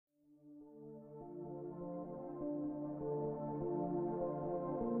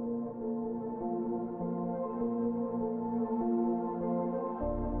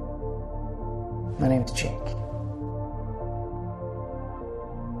My name's Jake.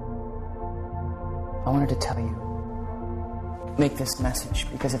 I wanted to tell you, make this message,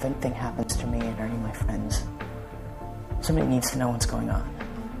 because if anything happens to me and any of my friends, somebody needs to know what's going on.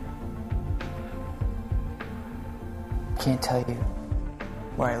 I can't tell you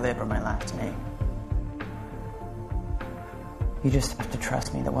where I live or my last name. You just have to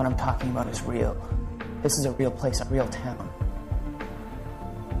trust me that what I'm talking about is real. This is a real place, a real town.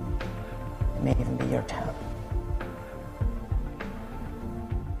 It may even be your town.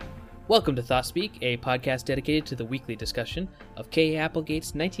 Welcome to Thought Speak, a podcast dedicated to the weekly discussion of K. Applegate's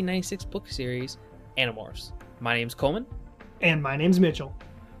 1996 book series, Animorphs. My name's Coleman. And my name's Mitchell.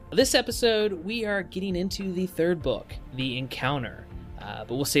 This episode, we are getting into the third book, The Encounter,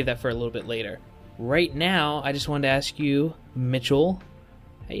 but we'll save that for a little bit later. Right now, I just wanted to ask you, Mitchell,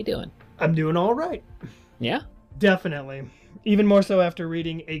 how you doing? I'm doing all right. Yeah? Definitely. Even more so after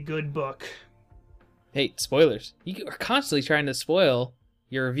reading a good book. Hey, spoilers. You are constantly trying to spoil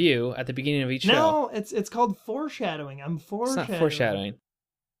your review at the beginning of each show. No, it's called foreshadowing. I'm foreshadowing. It's not foreshadowing.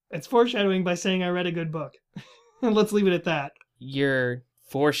 It's foreshadowing by saying I read a good book. Let's leave it at that. Your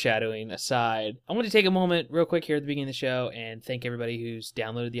foreshadowing aside, I want to take a moment real quick here at the beginning of the show and thank everybody who's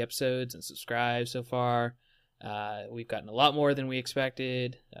downloaded the episodes and subscribed so far. We've gotten a lot more than we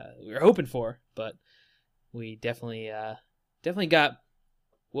expected. We were hoping for, but we definitely got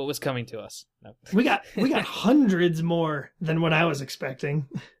what was coming to us. No. We got hundreds more than what I was expecting.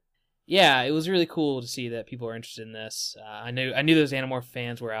 Yeah, it was really cool to see that people are interested in this. I knew those Animorph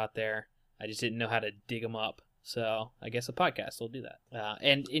fans were out there. I just didn't know how to dig them up. So I guess a podcast will do that.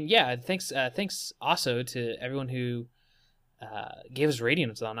 And yeah, thanks also to everyone who gave us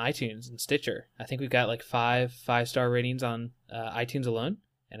ratings on iTunes and Stitcher. I think we've got like 5-star ratings on iTunes alone,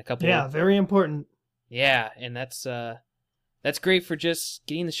 and a couple. Yeah, very important. Yeah, and that's great for just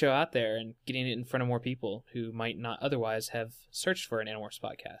getting the show out there and getting it in front of more people who might not otherwise have searched for an Animorphs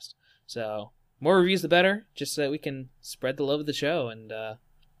podcast. So more reviews, the better, just so that we can spread the love of the show and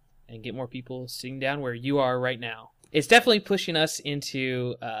get more people sitting down where you are right now. It's definitely pushing us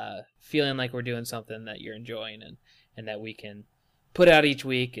into feeling like we're doing something that you're enjoying and that we can put out each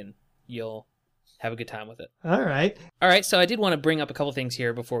week and you'll have a good time with it. All right. So I did want to bring up a couple things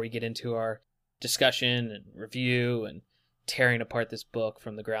here before we get into our discussion and review and tearing apart this book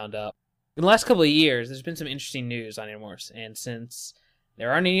from the ground up. In the last couple of years, there's been some interesting news on Animorphs, and since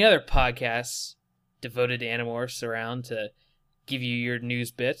there aren't any other podcasts devoted to Animorphs around to give you your news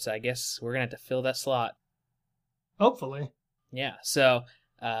bits, I guess we're going to have to fill that slot. Hopefully. Yeah, so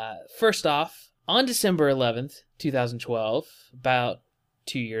first off, on December 11th, 2012, about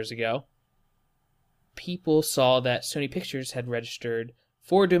 2 years ago, people saw that Sony Pictures had registered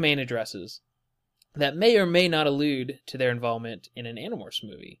 4 domain addresses that may or may not allude to their involvement in an Animorphs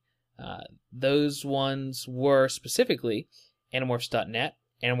movie. Those ones were specifically Animorphs.net,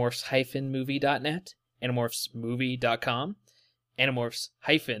 Animorphs-movie.net, Animorphsmovie.com,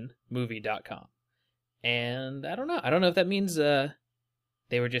 Animorphs-movie.com. And I don't know if that means they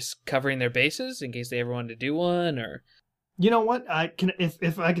were just covering their bases in case they ever wanted to do one, or... You know what?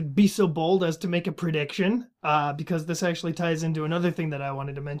 If I could be so bold as to make a prediction, because this actually ties into another thing that I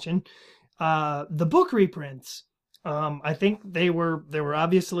wanted to mention. The book reprints. I think they were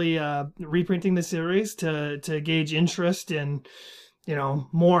obviously reprinting the series to gauge interest in,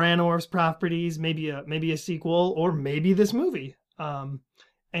 more Animorphs properties, maybe a sequel, or maybe this movie.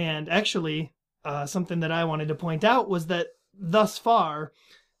 And actually, something that I wanted to point out was that thus far,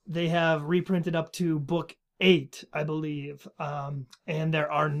 they have reprinted up to book 8, I believe. And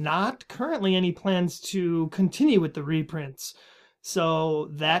there are not currently any plans to continue with the reprints.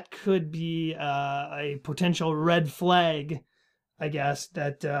 So that could be a potential red flag, I guess,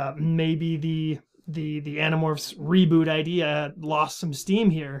 that maybe the Animorphs reboot idea lost some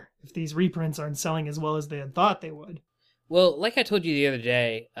steam here if these reprints aren't selling as well as they had thought they would. Well, like I told you the other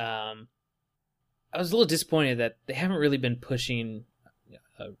day, I was a little disappointed that they haven't really been pushing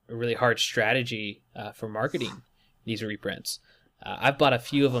a really hard strategy for marketing these reprints. I've bought a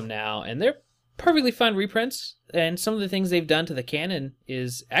few of them now, and they're perfectly fine reprints, and some of the things they've done to the canon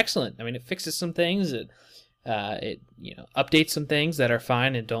is excellent. I mean, it fixes some things, it updates some things that are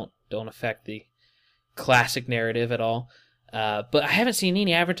fine and don't affect the classic narrative at all. But I haven't seen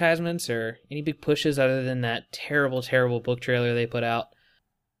any advertisements or any big pushes other than that terrible book trailer they put out.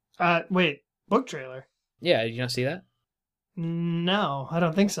 Wait, book trailer? Yeah, did you not see that? No, I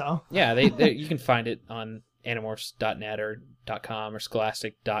don't think so. Yeah, they you can find it on Animorphs.net or .com or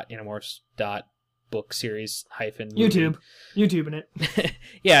scholastic.animorphs.bookseries YouTubing it.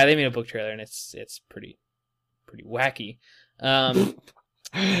 Yeah, they made a book trailer and it's pretty wacky.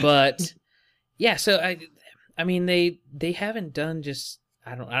 But Yeah, so I mean they haven't done just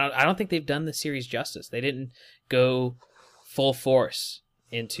I don't think they've done the series justice. They didn't go full force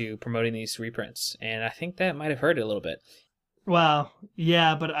into promoting these reprints, and I think that might have hurt it a little bit. Well,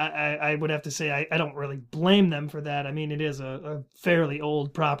 yeah, but I would have to say I don't really blame them for that. I mean, it is a fairly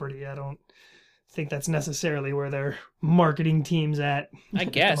old property. I don't think that's necessarily where their marketing team's at. I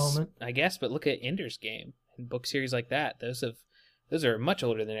at guess, the moment. but look at Ender's Game and book series like that. Those are much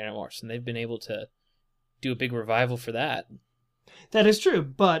older than Animorphs, and they've been able to do a big revival for that. That is true,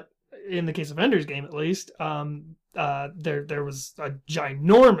 but in the case of Ender's Game, at least, there was a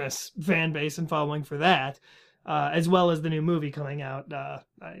ginormous fan base and following for that. As well as the new movie coming out,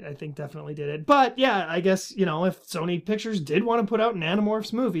 I think definitely did it. But yeah, I guess, if Sony Pictures did want to put out an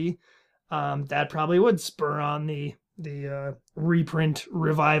Animorphs movie, that probably would spur on the reprint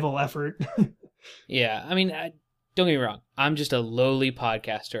revival effort. Yeah, I mean, don't get me wrong. I'm just a lowly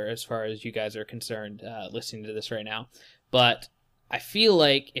podcaster as far as you guys are concerned, listening to this right now. But I feel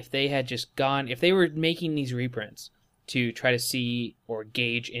like if they were making these reprints to try to see or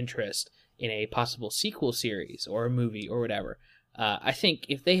gauge interest in a possible sequel series or a movie or whatever, I think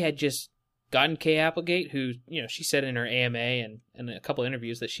if they had just gotten Kay Applegate, who, she said in her AMA and a couple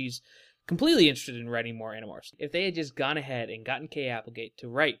interviews that she's completely interested in writing more Animorphs. If they had just gone ahead and gotten Kay Applegate to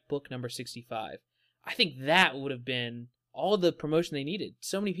write book number 65, I think that would have been all the promotion they needed.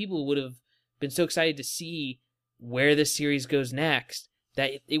 So many people would have been so excited to see where this series goes next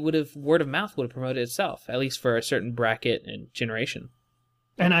that word of mouth would have promoted itself, at least for a certain bracket and generation.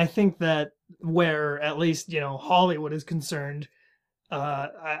 And I think that where at least, Hollywood is concerned,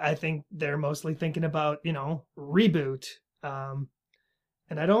 I think they're mostly thinking about, reboot.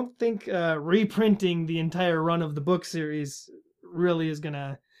 And I don't think reprinting the entire run of the book series really is going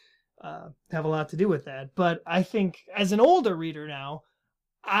to have a lot to do with that. But I think as an older reader now,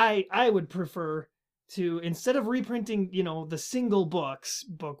 I would prefer to, instead of reprinting, the single books,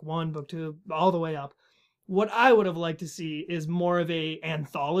 book 1, book 2, all the way up, what I would have liked to see is more of a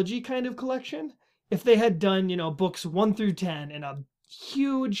anthology kind of collection. If they had done, books 1 through 10 in a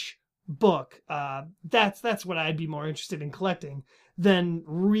huge book, that's what I'd be more interested in collecting than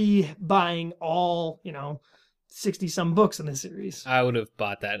re-buying all, 60-some books in the series. I would have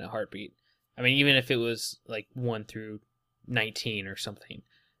bought that in a heartbeat. I mean, even if it was like 1 through 19 or something,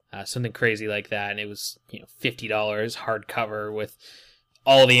 something crazy like that, and it was, $50 hardcover with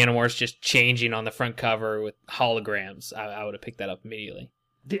all the Animorphs just changing on the front cover with holograms, I would have picked that up immediately.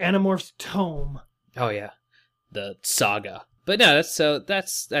 The Animorphs tome. Oh yeah, the saga. But no,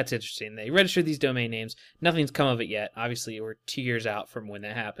 that's interesting. They registered these domain names. Nothing's come of it yet. Obviously, we're 2 years out from when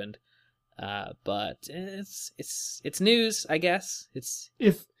that happened. But it's news, I guess.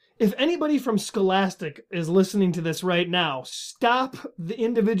 If anybody from Scholastic is listening to this right now, stop the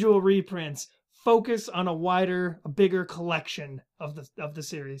individual reprints. Focus on a bigger collection of the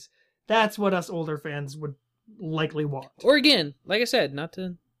series. That's what us older fans would likely want. Or again, like I said, not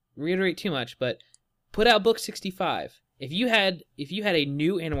to reiterate too much, but put out book 65. If you had a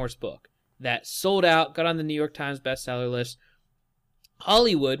new Animorphs book that sold out, got on the New York Times bestseller list,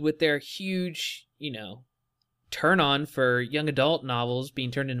 Hollywood, with their huge, turn on for young adult novels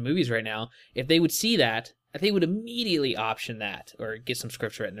being turned into movies right now, if they would see that, they would immediately option that or get some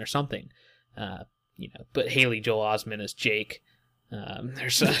scripts written or something. But Haley Joel Osment as Jake.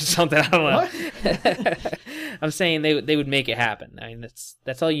 There's something, I don't know. I'm saying they would make it happen. I mean,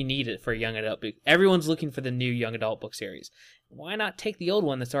 that's all you need for a young adult book. Everyone's looking for the new young adult book series. Why not take the old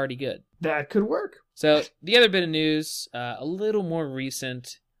one that's already good? That could work. So the other bit of news, a little more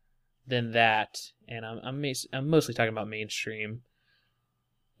recent than that, and I'm mostly talking about mainstream,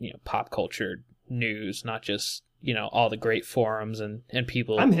 pop culture news, not just all the great forums and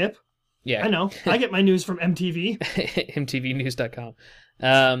people. I'm hip. Yeah, I know. I get my news from MTV.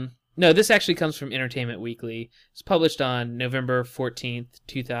 MTVnews.com. No, this actually comes from Entertainment Weekly. It's published on November 14th,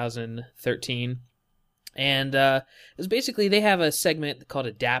 2013. And it's basically, they have a segment called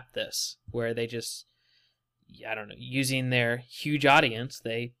Adapt This, where they just, using their huge audience,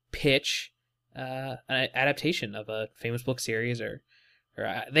 they pitch an adaptation of a famous book series, or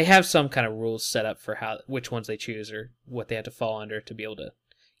they have some kind of rules set up for which ones they choose or what they have to fall under to be able to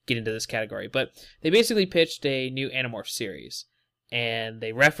get into this category. But they basically pitched a new Animorphs series, and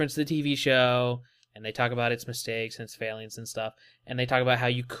they reference the TV show, and they talk about its mistakes and its failings and stuff, and they talk about how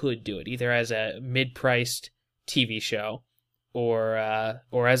you could do it either as a mid-priced TV show or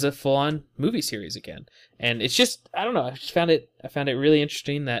as a full-on movie series again. And it's just, I don't know, I found it really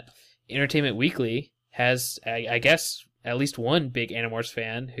interesting that Entertainment Weekly has, I guess, at least one big Animorphs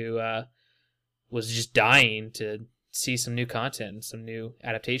fan who was just dying to see some new content and some new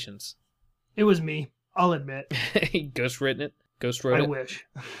adaptations. It was me. I'll admit. Ghost written it. Ghost wrote I it. wish.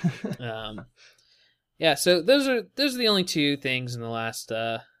 Yeah. So those are the only two things in the last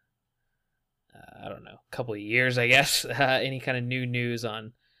I don't know, couple of years, I guess. Any kind of new news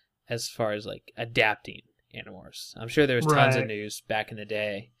on as far as like adapting Animorphs. I'm sure there was tons of Right. news back in the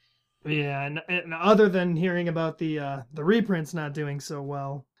day. Yeah, and other than hearing about the reprints not doing so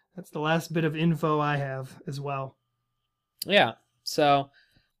well, that's the last bit of info I have as well. Yeah. So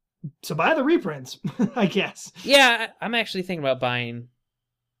So buy the reprints, I guess. yeah, I'm actually thinking about buying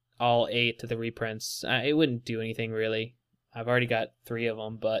all 8 of the reprints. It wouldn't do anything really. I've already got 3 of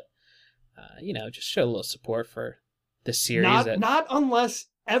them, but just show a little support for the series. Not unless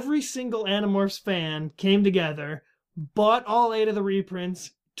every single Animorphs fan came together, bought all 8 of the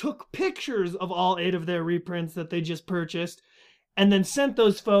reprints, took pictures of all 8 of their reprints that they just purchased, and then sent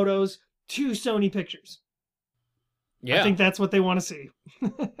those photos to Sony Pictures. Yeah. I think that's what they want to see.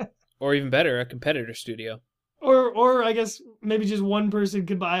 Or even better, a competitor studio. Or I guess maybe just one person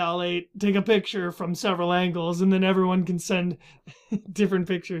could buy all 8, take a picture from several angles, and then everyone can send different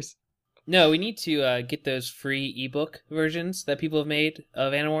pictures. No, we need to get those free ebook versions that people have made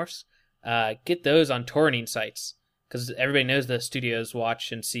of Animorphs. Get those on torrenting sites, because everybody knows the studios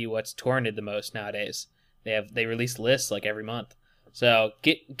watch and see what's torrented the most nowadays. They release lists like every month. So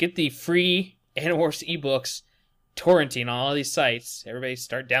get the free Animorphs ebooks torrenting on all these sites. Everybody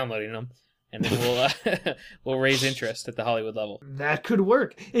start downloading them, and then we'll raise interest at the Hollywood level. That could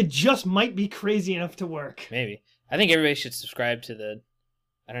work. It just might be crazy enough to work. Maybe. I think everybody should subscribe to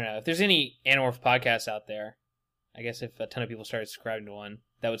I don't know, if there's any Animorph podcasts out there, I guess if a ton of people started subscribing to one,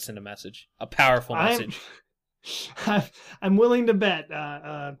 that would send a message. A powerful message. I'm willing to bet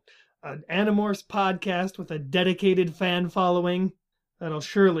an Animorphs podcast with a dedicated fan following, that'll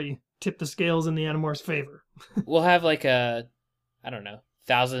surely tip the scales in the Animorphs' favor. We'll have like a, I don't know,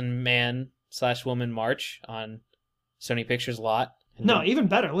 1,000-man/woman march on Sony Pictures lot. No, even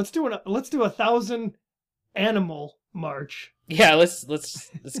better. Let's do 1,000 animal march. Yeah, let's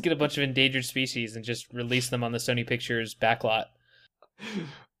get a bunch of endangered species and just release them on the Sony Pictures backlot.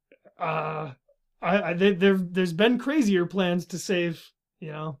 There's been crazier plans to save,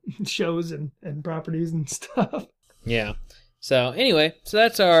 shows and properties and stuff. Yeah. So anyway,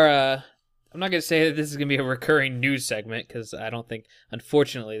 that's our. I'm not gonna say that this is gonna be a recurring news segment because I don't think,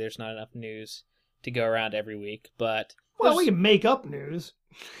 unfortunately, there's not enough news to go around every week. But we can make up news,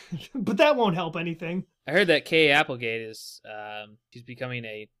 but that won't help anything. I heard that Kay Applegate is she's becoming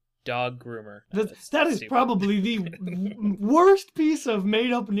a dog groomer. That is probably the worst piece of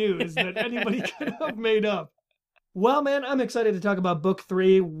made-up news that anybody could have made up. Well, man, I'm excited to talk about book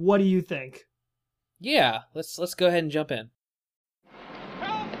 3. What do you think? Yeah, let's go ahead and jump in.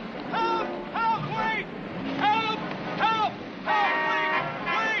 Help! Help! Help! Wait! Help! Help!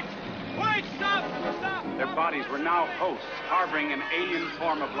 Help! Wait! Stop! Stop! Their bodies were now hosts, harboring an alien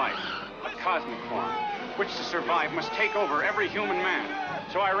form of life, a cosmic form, which to survive must take over every human man.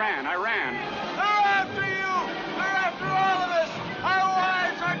 So I ran. They're after you! They're after all of us! Our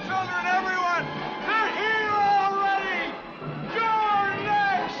wives, our children, everyone! They're here already! You're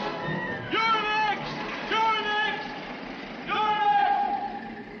next! You're next! You're next! You're next!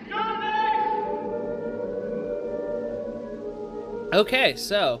 You're next! Okay,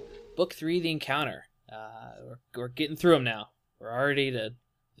 so book 3, The Encounter. We're getting through them now. We're already to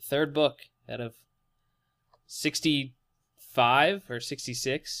the 3rd book out of 65 or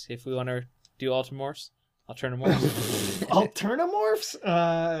 66 if we want to do Ultramorphs. Alternamorphs. Alternamorphs?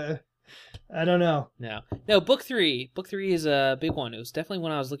 I don't know. No, book 3. Book 3 is a big one. It was definitely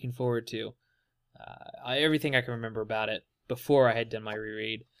one I was looking forward to. Everything I can remember about it before I had done my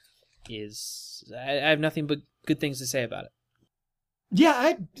reread is I have nothing but good things to say about it. Yeah,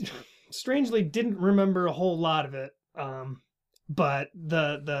 I strangely didn't remember a whole lot of it. But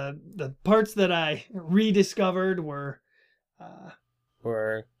the parts that I rediscovered were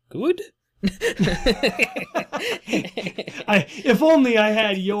good. If only I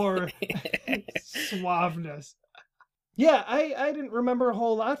had your suaveness. Yeah, I didn't remember a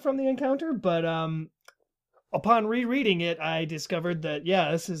whole lot from the encounter, but upon rereading it, I discovered that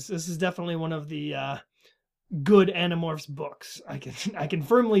this is definitely one of the good Animorphs books. I can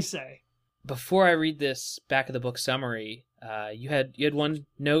firmly say. Before I read this back of the book summary, you had one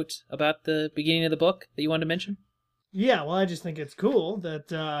note about the beginning of the book that you wanted to mention? Yeah, well, I just think it's cool that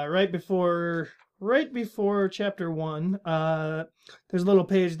right before chapter 1, there's a little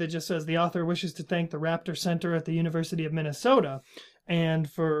page that just says the author wishes to thank the Raptor Center at the University of Minnesota. And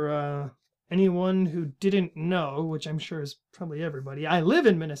for anyone who didn't know, which I'm sure is probably everybody, I live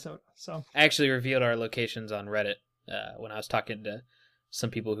in Minnesota. So I actually revealed our locations on Reddit when I was talking to some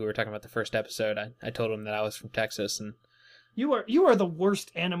people who were talking about the first episode, I told them that I was from Texas, and You are the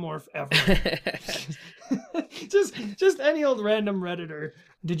worst Animorph ever. just any old random Redditor.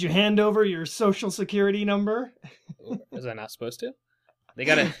 Did you hand over your social security number? Was I not supposed to? They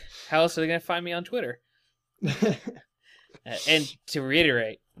gotta. How else are they gonna find me on Twitter? And to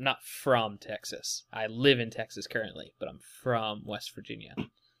reiterate, I'm not from Texas. I live in Texas currently, but I'm from West Virginia.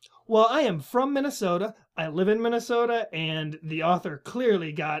 Well, I am from Minnesota. I live in Minnesota, and the author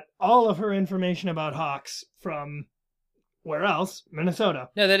clearly got all of her information about hawks from where else? Minnesota.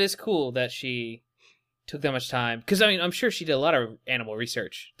 No, that is cool that she took that much time. Because, I mean, I'm sure she did a lot of animal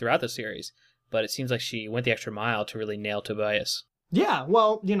research throughout the series, but it seems like she went the extra mile to really nail Tobias. Yeah,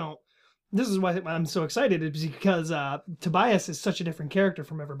 well, this is why I'm so excited, is because Tobias is such a different character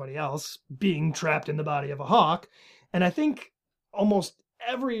from everybody else, being trapped in the body of a hawk. And I think almost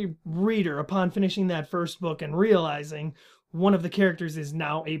every reader, upon finishing that first book and realizing one of the characters is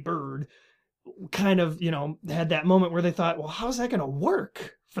now a bird, kind of, had that moment where they thought, well, how's that going to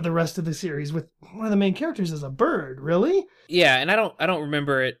work for the rest of the series with one of the main characters as a bird? Really? Yeah, and I don't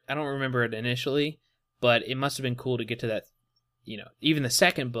remember it. I don't remember it initially, but it must have been cool to get to that, even the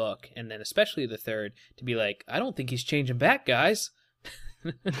second book, and then especially the third, to be like, I don't think he's changing back, guys.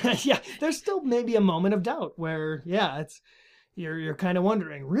 Yeah, there's still maybe a moment of doubt where, it's you're kind of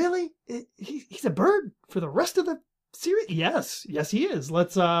wondering, really? He's a bird for the rest of the series? Yes, he is.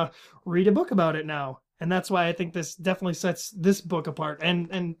 Let's read a book about it now. And that's why I think this definitely sets this book apart,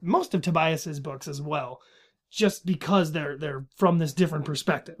 and most of Tobias's books as well, just because they're from this different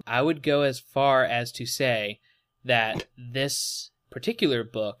perspective. I would go as far as to say that this particular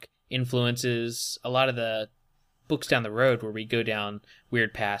book influences a lot of the books down the road where we go down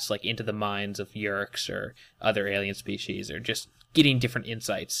weird paths, like into the minds of Yeerks or other alien species, or just getting different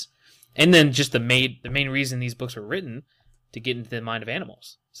insights. And then just the main reason these books were written, to get into the mind of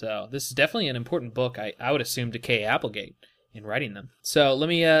animals. So this is definitely an important book, I would assume, to Kay Applegate in writing them. So let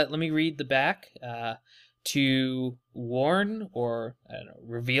me read the back to warn, or I don't know,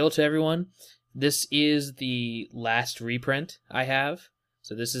 reveal to everyone. This is the last reprint I have.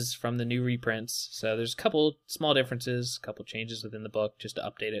 So this is from the new reprints. So there's a couple small differences, a couple changes within the book, just to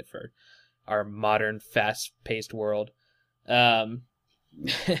update it for our modern, fast-paced world.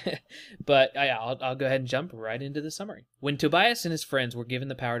 But I'll go ahead and jump right into the summary. When Tobias and his friends were given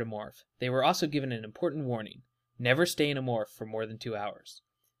the power to morph, they were also given an important warning: never stay in a morph for more than 2 hours.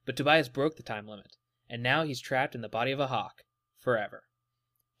 But Tobias broke the time limit, and now he's trapped in the body of a hawk, forever.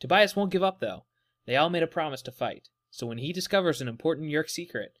 Tobias won't give up, though. They all made a promise to fight, so when he discovers an important Yeerk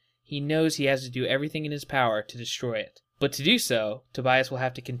secret, he knows he has to do everything in his power to destroy it. But to do so, Tobias will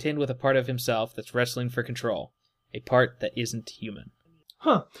have to contend with a part of himself that's wrestling for control, a part that isn't human.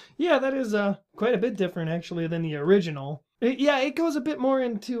 Huh. Yeah, that is quite a bit different, actually, than the original. It goes a bit more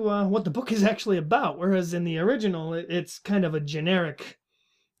into what the book is actually about, whereas in the original, it's kind of a generic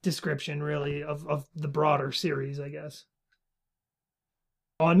description, really, of the broader series, I guess.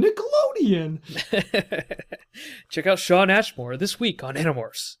 On Nickelodeon! Check out Shawn Ashmore this week on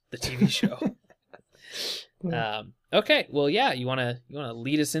Animorphs, the TV show. Okay, well, yeah, you wanna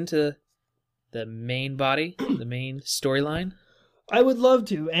lead us into the main body, the main storyline? I would love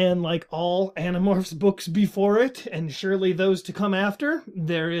to, and like all Animorphs books before it, and surely those to come after,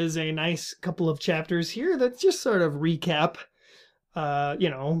 there is a nice couple of chapters here that just sort of recap,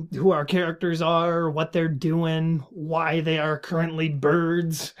 who our characters are, what they're doing, why they are currently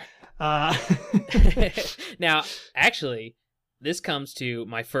birds. Now, actually, this comes to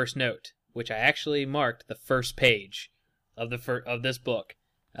my first note, which I actually marked the first page of this book,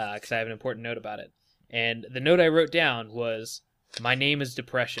 because I have an important note about it. And the note I wrote down was, "My name is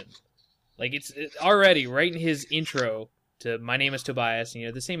Depression." Like, it's already right in his intro to "My name is Tobias,"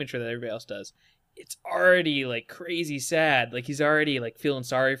 and, the same intro that everybody else does. It's already, like, crazy sad. Like, he's already, like, feeling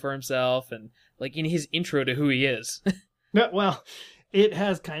sorry for himself, and, like, in his intro to who he is. Well, it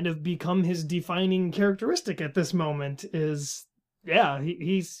has kind of become his defining characteristic at this moment is,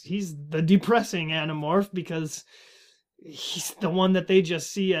 he's the depressing Animorph, because he's the one that they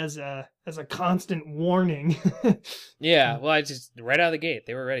just see as a constant warning. Yeah, well, I just right out of the gate,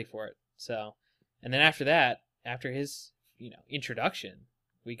 they were ready for it. So, and then after that, after his, introduction,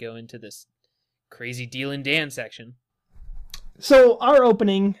 we go into this crazy Dealin' Dan section. So our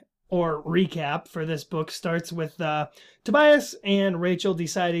opening or recap for this book starts with Tobias and Rachel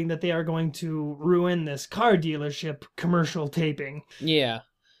deciding that they are going to ruin this car dealership commercial taping. Yeah,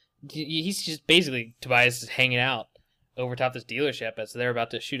 he's just basically, Tobias is hanging out over top this dealership as they're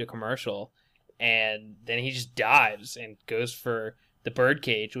about to shoot a commercial, and then he just dives and goes for the bird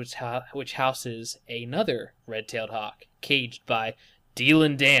cage, which houses another red-tailed hawk, caged by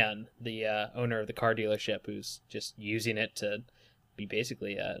Dealin' Dan, the owner of the car dealership, who's just using it to be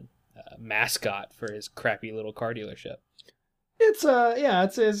basically a mascot for his crappy little car dealership.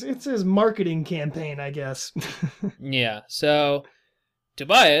 It's his marketing campaign, I guess. Yeah, so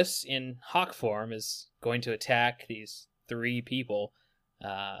Tobias in hawk form is going to attack these 3 people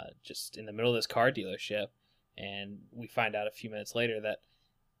just in the middle of this car dealership, and we find out a few minutes later that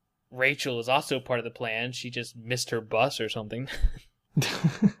Rachel is also part of the plan. She just missed her bus or something.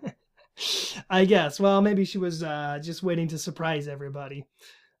 I guess. Well, maybe she was just waiting to surprise everybody.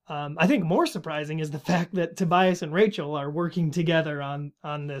 I think more surprising is the fact that Tobias and Rachel are working together on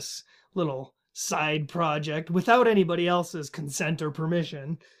this little side project without anybody else's consent or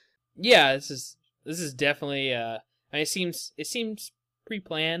permission. Yeah, this is definitely I mean, it seems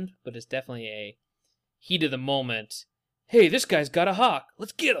pre-planned, but it's definitely a heat of the moment. Hey, this guy's got a hawk.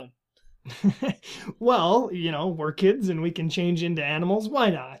 Let's get him. Well, we're kids and we can change into animals.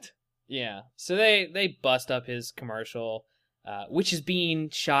 Why not? Yeah. So they bust up his commercial, which is being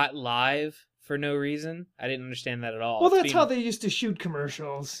shot live for no reason. I didn't understand that at all. Well, that's how they used to shoot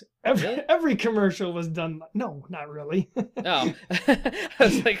commercials. Every commercial was done. No, not really. Oh, I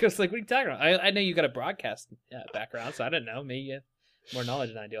was like, what are you talking about? I know you got a broadcast background, so I don't know. Maybe you have more knowledge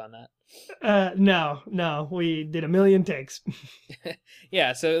than I do on that. No, we did a million takes.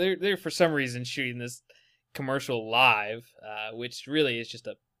 Yeah, so they're for some reason shooting this commercial live, which really is just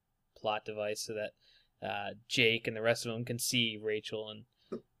a plot device so that Jake and the rest of them can see Rachel and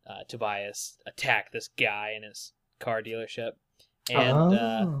Tobias attack this guy in his car dealership,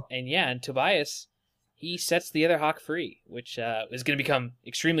 and Tobias, he sets the other hawk free, which is going to become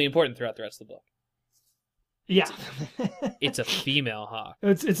extremely important throughout the rest of the book. Yeah, it's a female hawk.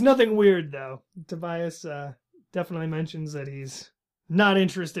 It's nothing weird though. Tobias definitely mentions that he's not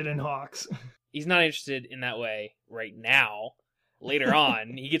interested in hawks. He's not interested in that way right now. Later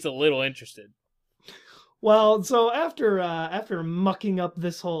on, he gets a little interested. Well, so after mucking up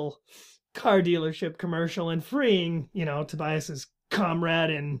this whole car dealership commercial and freeing, Tobias's comrade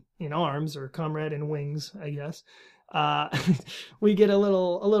in arms, or comrade in wings, I guess, we get a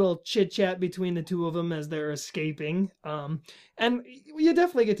little chit chat between the two of them as they're escaping, and you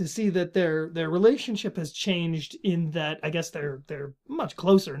definitely get to see that their relationship has changed in that I guess they're much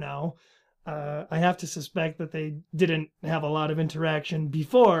closer now. I have to suspect that they didn't have a lot of interaction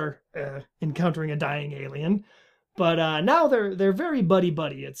before encountering a dying alien, but now they're very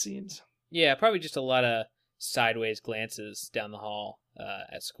buddy-buddy, it seems. Yeah, probably just a lot of sideways glances down the hall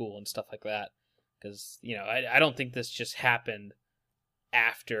at school and stuff like that. Because, I don't think this just happened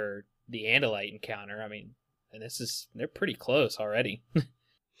after the Andalite encounter. I mean, and they're pretty close already.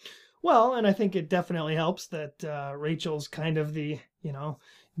 Well, and I think it definitely helps that Rachel's kind of the,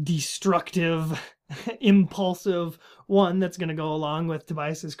 destructive, impulsive one that's going to go along with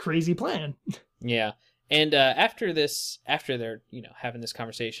Tobias's crazy plan. Yeah. And after they're, having this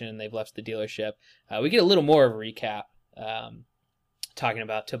conversation and they've left the dealership, we get a little more of a recap talking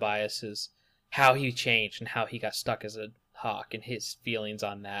about Tobias's, how he changed and how he got stuck as a hawk and his feelings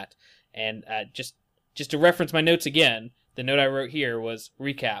on that. And just to reference my notes again, the note I wrote here was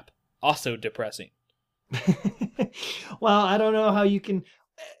recap, also depressing. Well, I don't know how you can.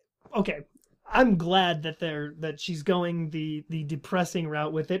 Okay, I'm glad that she's going the depressing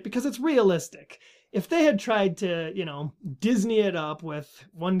route with it because it's realistic. If they had tried to, Disney it up with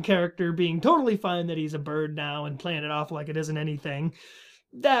one character being totally fine that he's a bird now and playing it off like it isn't anything,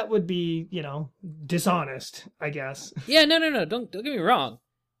 that would be, dishonest, I guess. Yeah, no. Don't get me wrong.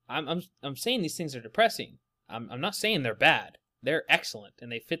 I'm saying these things are depressing. I'm not saying they're bad. They're excellent,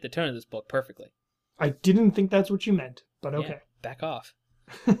 and they fit the tone of this book perfectly. I didn't think that's what you meant, but okay. Yeah, back off.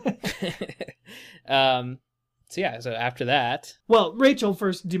 So after that, well, Rachel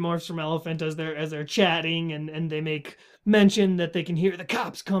first demorphs from elephant as they're chatting, and they make mention that they can hear the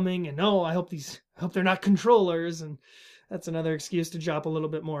cops coming, and I hope they're not controllers, and that's another excuse to drop a little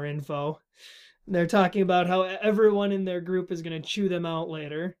bit more info. They're talking about how everyone in their group is going to chew them out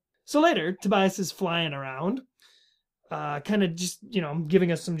later. So later, Tobias is flying around, kind of just,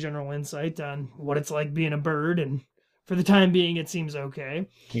 giving us some general insight on what it's like being a bird, and for the time being, it seems okay.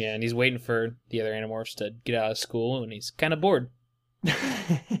 Yeah, and he's waiting for the other Animorphs to get out of school, and he's kind of bored.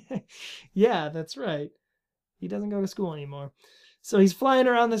 Yeah, that's right. He doesn't go to school anymore. So he's flying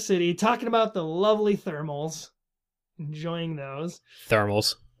around the city, talking about the lovely thermals, enjoying those.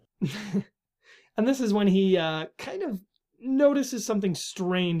 Thermals. And this is when he kind of notices something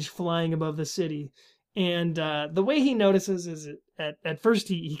strange flying above the city. And the way he notices is at first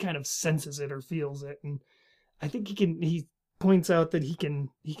he kind of senses it or feels it. And I think he points out that he can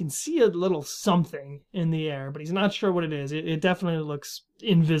see a little something in the air, but he's not sure what it is. It definitely looks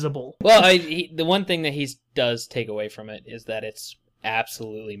invisible. Well, the one thing that he does take away from it is that it's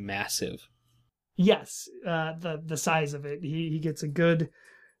absolutely massive. Yes, the size of it. He gets a good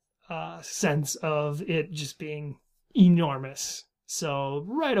sense of it just being enormous. So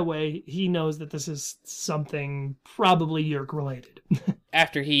right away, he knows that this is something probably Yeerk related.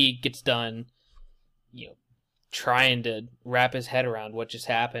 After he gets done, trying to wrap his head around what just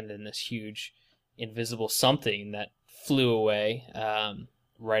happened in this huge invisible something that flew away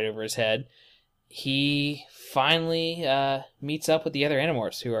right over his head, he finally meets up with the other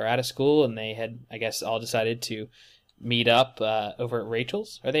Animorphs who are out of school, and they had, I guess, all decided to meet up over at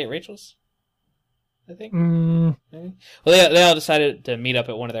Rachel's. Are they at Rachel's? I think. Maybe? Well, they all decided to meet up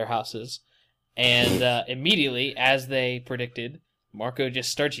at one of their houses, and immediately, as they predicted, Marco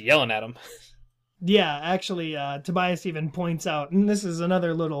just starts yelling at him. Yeah, actually, Tobias even points out, and this is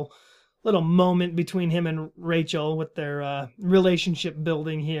another little moment between him and Rachel with their relationship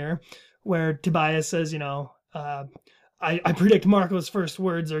building here, where Tobias says, I predict Marco's first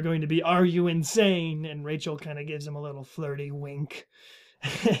words are going to be, "Are you insane?" And Rachel kind of gives him a little flirty wink.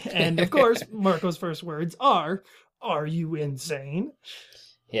 And of course, Marco's first words are you insane?"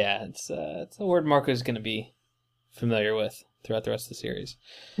 Yeah, it's a word Marco's going to be familiar with throughout the rest of the series.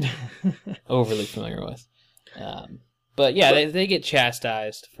 Overly familiar with. But yeah, they get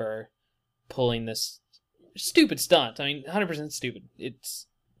chastised for pulling this stupid stunt. I mean, 100% stupid. It's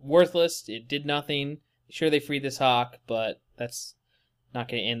worthless. It did nothing. Sure, they freed this hawk, but that's not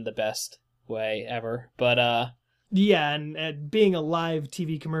going to end the best way ever. But yeah, and being a live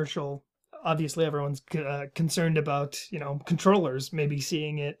TV commercial, obviously everyone's concerned about, controllers maybe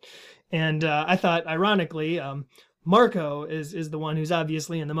seeing it. And I thought, ironically, Marco is the one who's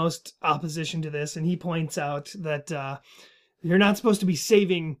obviously in the most opposition to this, and he points out that you're not supposed to be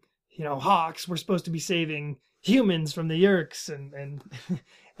saving, hawks. We're supposed to be saving humans from the Yeerks,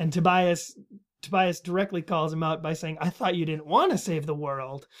 and Tobias directly calls him out by saying, "I thought you didn't want to save the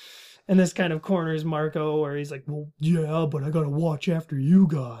world." And this kind of corners Marco, where he's like, "Well, yeah, but I gotta watch after you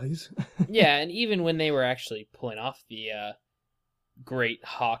guys." Yeah, and even when they were actually pulling off the great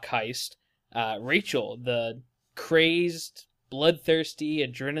hawk heist, Rachel, the crazed, bloodthirsty,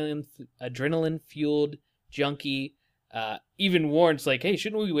 adrenaline-fueled junkie, even warns, like, "Hey,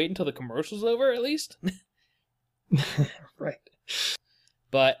 shouldn't we wait until the commercial's over, at least?" Right.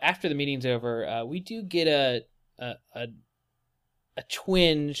 But after the meeting's over, we do get a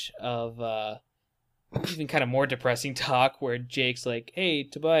twinge of even kind of more depressing talk where Jake's like, "Hey,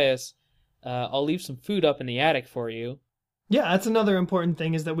 Tobias, I'll leave some food up in the attic for you." Yeah, that's another important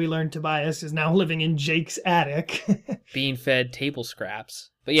thing, is that we learned Tobias is now living in Jake's attic. Being fed table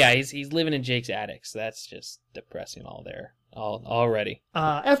scraps. But yeah, he's living in Jake's attic, so that's just depressing already.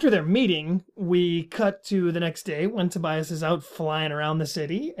 After their meeting, we cut to the next day when Tobias is out flying around the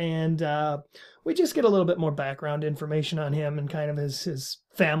city, and we just get a little bit more background information on him and kind of his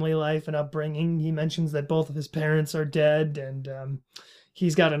family life and upbringing. He mentions that both of his parents are dead, and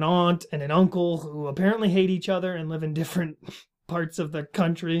he's got an aunt and an uncle who apparently hate each other and live in different parts of the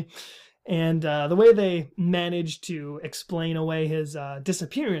country. And the way they managed to explain away his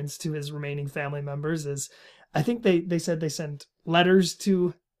disappearance to his remaining family members is, I think they said they sent letters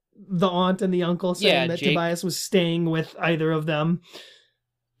to the aunt and the uncle saying that Jake, Tobias was staying with either of them.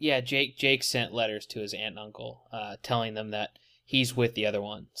 Yeah, Jake sent letters to his aunt and uncle telling them that he's with the other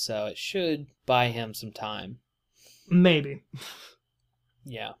one. So it should buy him some time. Maybe.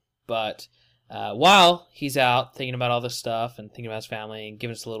 Yeah, but while he's out thinking about all this stuff and thinking about his family and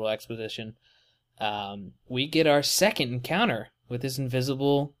giving us a little exposition, we get our second encounter with this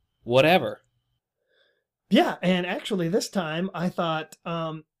invisible whatever. Yeah, and actually this time I thought,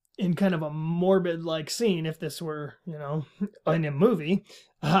 in kind of a morbid-like scene, if this were, in a movie,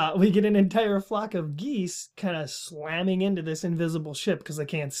 we get an entire flock of geese kind of slamming into this invisible ship because they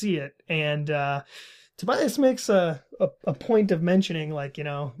can't see it. And Tobias makes a point of mentioning, like,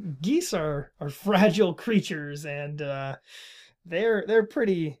 geese are fragile creatures, and they're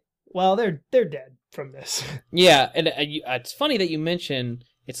pretty, well, they're dead from this. Yeah, and it's funny that you mention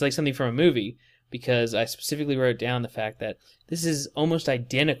it's like something from a movie, because I specifically wrote down the fact that this is almost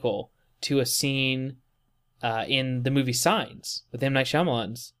identical to a scene in the movie Signs with M. Night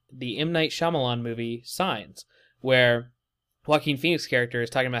Shyamalan's, the M. Night Shyamalan movie Signs, where Joaquin Phoenix's character is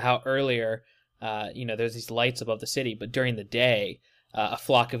talking about how earlier, there's these lights above the city, but during the day, a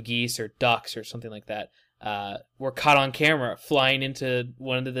flock of geese or ducks or something like that were caught on camera flying into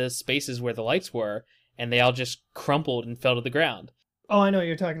one of the spaces where the lights were, and they all just crumpled and fell to the ground. Oh, I know what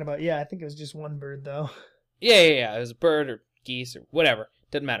you're talking about. Yeah, I think it was just one bird, though. Yeah. It was a bird or geese or whatever.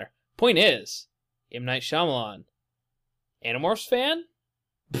 Doesn't matter. Point is, M. Night Shyamalan, Animorphs fan?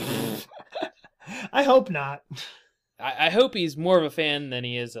 I hope not. I hope he's more of a fan than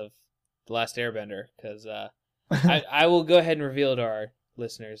he is of The Last Airbender, because I will go ahead and reveal to our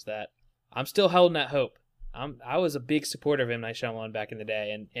listeners that I'm still holding that hope. I was a big supporter of M. Night Shyamalan back in the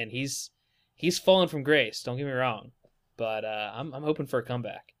day, and he's fallen from grace. Don't get me wrong, but I'm hoping for a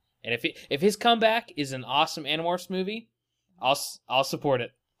comeback. And if his comeback is an awesome Animorphs movie, I'll support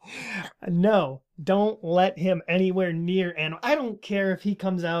it. No, don't let him anywhere near I don't care if he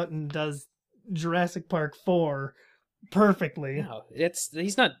comes out and does Jurassic Park 4 perfectly. No,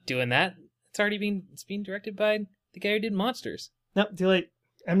 he's not doing that. It's being directed by the guy who did Monsters. Nope, too late.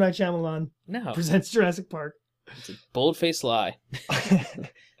 M. Night Shyamalan No, presents Jurassic Park. it's a bold-faced lie.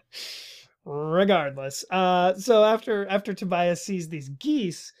 Regardless, so after Tobias sees these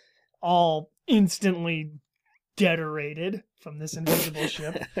geese all instantly deteriorated from this invisible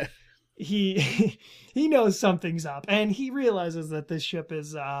ship, he knows something's up, and he realizes that this ship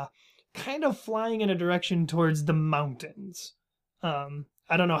is kind of flying in a direction towards the mountains.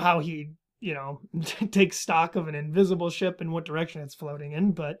 I don't know how he takes stock of an invisible ship and what direction it's floating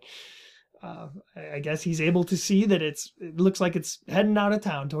in, but I guess he's able to see that it looks like it's heading out of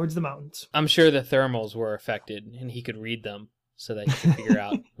town towards the mountains. I'm sure the thermals were affected, and he could read them so that he could figure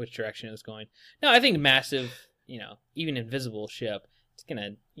out which direction it was going. No, I think massive, even invisible ship, it's going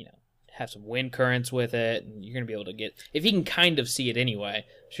to, have some wind currents with it, and you're going to be able to get, if he can kind of see it anyway,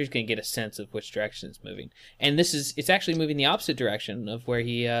 I'm sure he's going to get a sense of which direction it's moving. And it's actually moving the opposite direction of where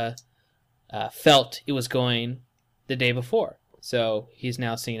he felt it was going the day before. So he's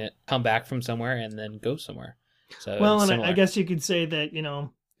now seen it come back from somewhere and then go somewhere. So well, and I guess you could say that,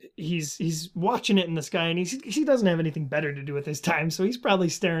 he's watching it in the sky, and he doesn't have anything better to do with his time, so he's probably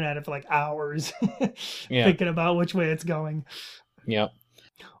staring at it for like hours, thinking about which way it's going. Yeah.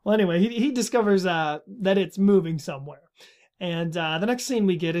 Well, anyway, he discovers that it's moving somewhere. And the next scene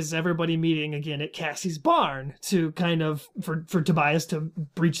we get is everybody meeting again at Cassie's barn to kind of, for Tobias to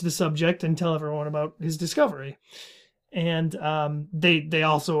breach the subject and tell everyone about his discovery. And they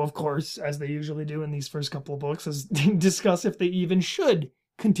also, of course, as they usually do in these first couple of books, discuss if they even should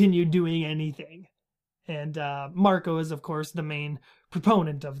continue doing anything. And Marco is, of course, the main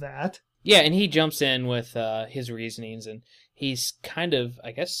proponent of that. Yeah, and he jumps in with his reasonings, and he's kind of,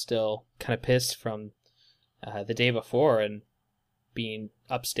 I guess, still kind of pissed from the day before and being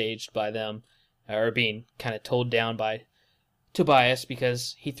upstaged by them, or being kind of told down by Tobias,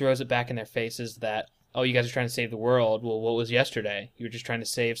 because he throws it back in their faces that, oh, you guys are trying to save the world. Well, what was yesterday? You were just trying to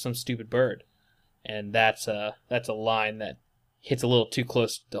save some stupid bird. And that's a line that hits a little too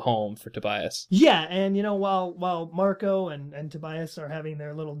close to home for Tobias. Yeah, and while Marco and Tobias are having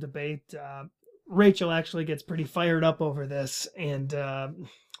their little debate, Rachel actually gets pretty fired up over this, and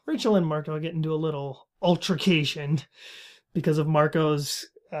Rachel and Marco get into a little altercation because of Marco's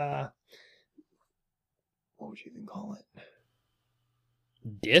what would you even call it?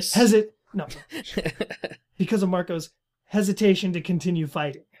 No. Because of Marco's hesitation to continue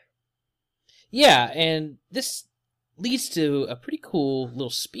fighting. Yeah, and this leads to a pretty cool little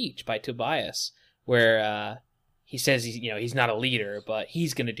speech by Tobias where he says he's not a leader, but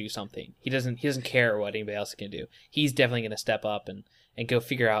he's going to do something. He doesn't care what anybody else can do. He's definitely going to step up and go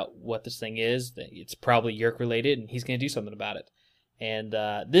figure out what this thing is. It's probably Yeerk related, and he's going to do something about it. And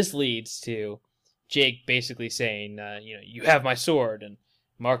this leads to Jake basically saying, you have my sword, and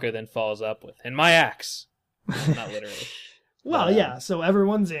Marco then follows up with, and my axe. Not literally. Well, but, yeah, so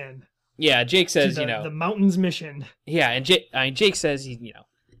everyone's in. Yeah, Jake says, the mountain's mission. Yeah, and Jake says, you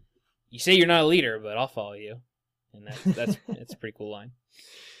say you're not a leader, but I'll follow you. And that's a pretty cool line.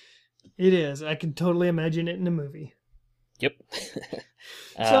 It is. I can totally imagine it in a movie. Yep.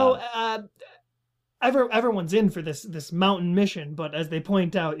 So, everyone's in for this mountain mission, but as they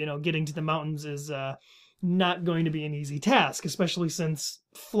point out, getting to the mountains is not going to be an easy task, especially since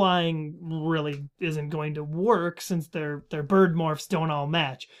flying really isn't going to work since their bird morphs don't all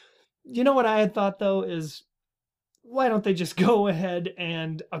match. You know what I had thought, though, is why don't they just go ahead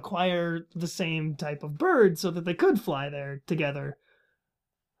and acquire the same type of bird so that they could fly there together?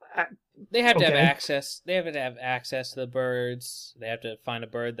 They have to have access. They have to have access to the birds. They have to find a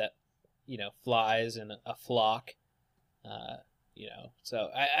bird that, flies in a flock. So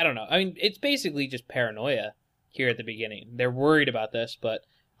I don't know. I mean, it's basically just paranoia here at the beginning. They're worried about this, but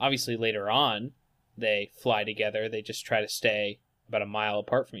obviously later on, they fly together. They just try to stay about a mile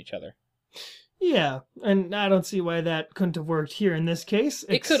apart from each other. Yeah, and I don't see why that couldn't have worked here in this case.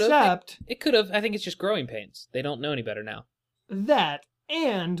 It could have. It could have. I think it's just growing pains. They don't know any better now. That,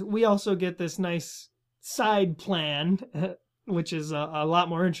 and we also get this nice side plan which is a lot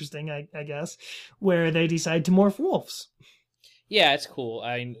more interesting, I guess, where they decide to morph wolves. Yeah, it's cool.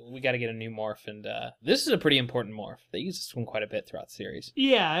 We got to get a new morph, and this is a pretty important morph. They use this one quite a bit throughout the series.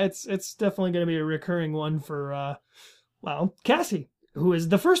 Yeah, it's definitely going to be a recurring one for, Cassie, who is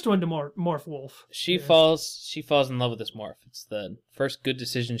the first one to morph wolf. She falls in love with this morph. It's the first good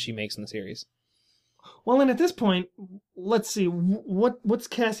decision she makes in the series. Well, and at this point, let's see what's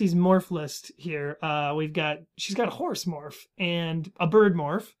Cassie's morph list here. She's got a horse morph and a bird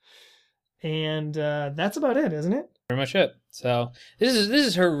morph, and that's about it, isn't it? Pretty much it. So this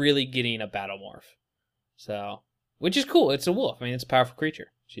is her really getting a battle morph. So, which is cool. It's a wolf. I mean, it's a powerful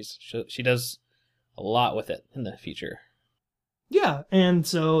creature. She does a lot with it in the future. Yeah, and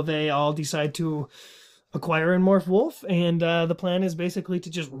so they all decide to acquire and morph wolf, and the plan is basically to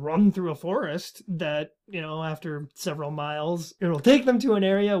just run through a forest that, after several miles, it'll take them to an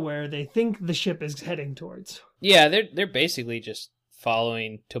area where they think the ship is heading towards. Yeah, they're basically just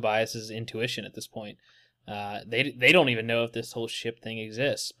following Tobias's intuition at this point. They don't even know if this whole ship thing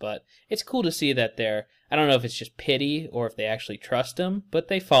exists, but it's cool to see that I don't know if it's just pity or if they actually trust him, but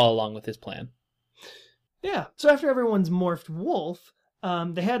they follow along with his plan. Yeah, so after everyone's morphed wolf,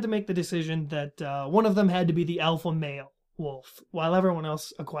 they had to make the decision that one of them had to be the alpha male wolf, while everyone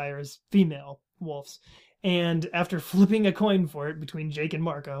else acquires female wolves. And after flipping a coin for it between Jake and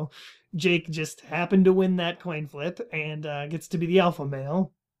Marco, Jake just happened to win that coin flip and gets to be the alpha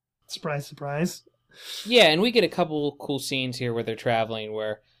male. Surprise, surprise. Yeah, and we get a couple cool scenes here where they're traveling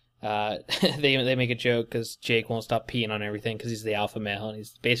where they make a joke because Jake won't stop peeing on everything because he's the alpha male and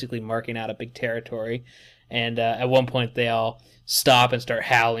he's basically marking out a big territory. And at one point they all stop and start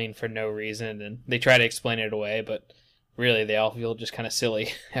howling for no reason, and they try to explain it away, but really they all feel just kind of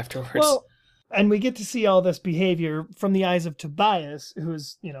silly afterwards. Well, and we get to see all this behavior from the eyes of Tobias,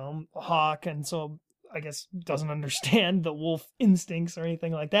 who's, a hawk, and so I guess doesn't understand the wolf instincts or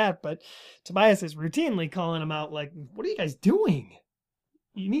anything like that, but Tobias is routinely calling him out like, what are you guys doing?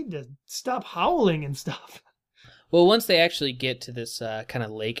 You need to stop howling and stuff. Well, once they actually get to this kind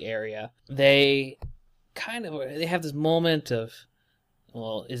of lake area, they have this moment of,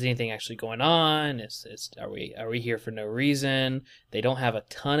 well, is anything actually going on? Are we here for no reason? They don't have a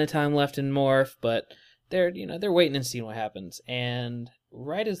ton of time left in Morph, but they're waiting and seeing what happens. And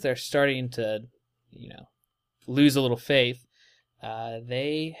right as they're starting to, lose a little faith,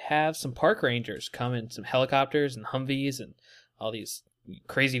 they have some park rangers come in, some helicopters and Humvees and all these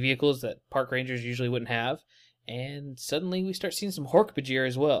crazy vehicles that park rangers usually wouldn't have. And suddenly we start seeing some Hork-Bajir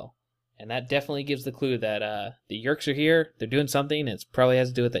as well. And that definitely gives the clue that the Yeerks are here, they're doing something, and it probably has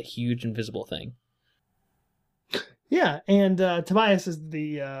to do with that huge invisible thing. Yeah, and Tobias is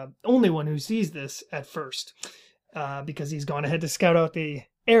the only one who sees this at first, because he's gone ahead to scout out the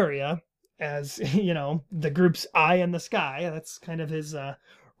area as, the group's eye in the sky. That's kind of his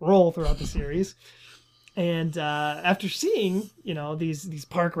role throughout the series. And after seeing, these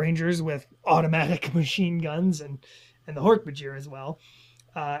park rangers with automatic machine guns and the Hork-Bajir as well,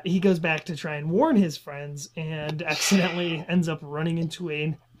 he goes back to try and warn his friends and accidentally ends up running into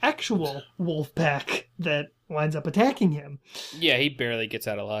an actual wolf pack that winds up attacking him. Yeah, he barely gets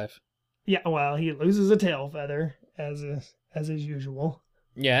out alive. Yeah, well, he loses a tail feather, as is usual.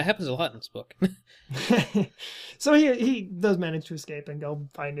 Yeah, it happens a lot in this book. So he does manage to escape and go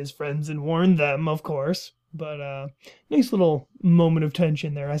find his friends and warn them, of course. But nice little moment of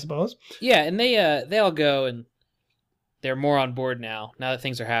tension there, I suppose. Yeah, and they all go and they're more on board now that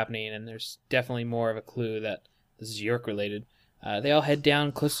things are happening, and there's definitely more of a clue that this is Yeerk related. They all head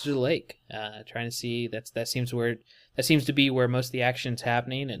down closer to the lake, trying to see that seems to be where most of the action's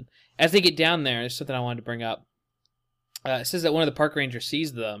happening. And as they get down there, there's something I wanted to bring up. It says that one of the park rangers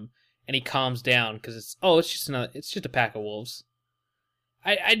sees them and he calms down because it's just a pack of wolves.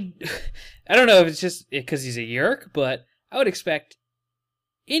 I don't know if it's just because he's a Yeerk, but I would expect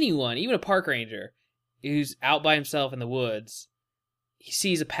anyone, even a park ranger, who's out by himself in the woods, he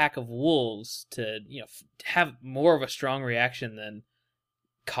sees a pack of wolves to have more of a strong reaction than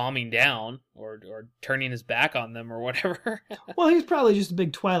calming down or turning his back on them or whatever. Well, he's probably just a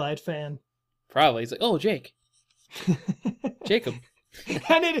big Twilight fan. Probably. He's like, oh, Jake. Jacob.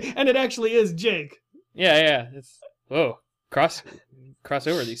 and it actually is Jake. Yeah. It's cross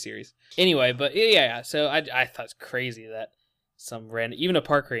over these series. Anyway, but yeah. So I thought it's crazy that some random, even a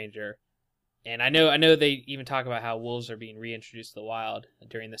park ranger. And I know they even talk about how wolves are being reintroduced to the wild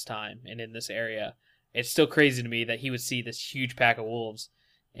during this time and in this area. It's still crazy to me that he would see this huge pack of wolves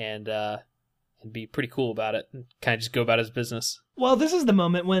and be pretty cool about it and kind of just go about his business. Well, this is the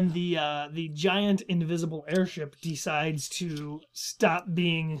moment when the giant invisible airship decides to stop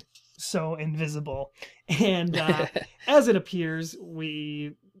being so invisible. And as it appears,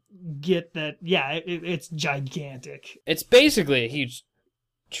 we get that, yeah, it's gigantic. It's basically a huge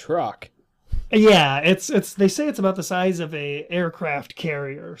truck. Yeah, it's they say it's about the size of a aircraft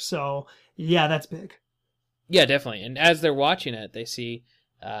carrier. So yeah, that's big. Yeah, definitely. And as they're watching it, they see,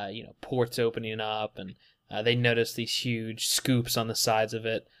 ports opening up, and they notice these huge scoops on the sides of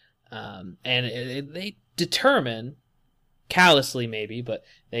it. They determine, callously maybe, but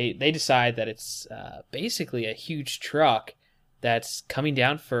they decide that it's basically a huge truck that's coming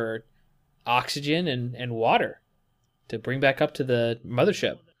down for oxygen and water to bring back up to the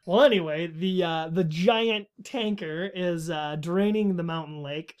mothership. Well, anyway, the giant tanker is draining the mountain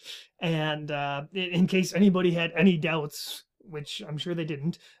lake, and in case anybody had any doubts, which I'm sure they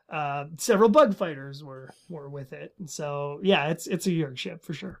didn't, several bug fighters were with it. So yeah, it's a Yeerk ship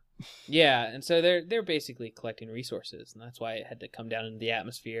for sure. Yeah, and so they're basically collecting resources, and that's why it had to come down into the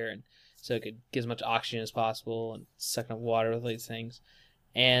atmosphere, and so it could get as much oxygen as possible and sucking up water with these things.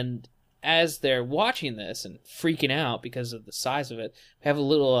 And as they're watching this and freaking out because of the size of it, we have a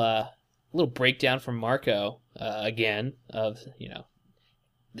little breakdown from Marco again of,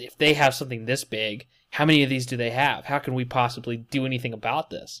 if they have something this big, how many of these do they have? How can we possibly do anything about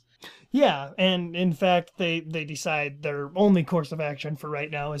this? Yeah, and in fact, they decide their only course of action for right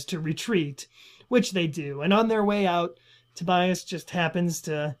now is to retreat, which they do. And on their way out, Tobias just happens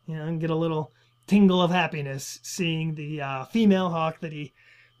to, get a little tingle of happiness seeing the female hawk that he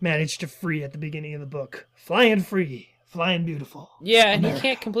managed to free at the beginning of the book. Flying free, flying beautiful. Yeah, and America. he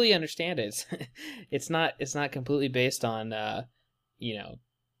can't completely understand it. It's not completely based on,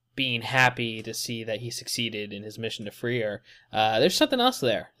 being happy to see that he succeeded in his mission to free her. There's something else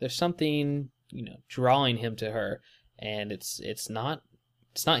there. There's something, drawing him to her, and it's not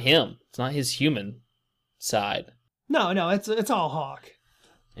him. It's not his human side. No, it's all Hawk.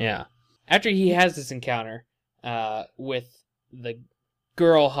 Yeah. After he has this encounter with the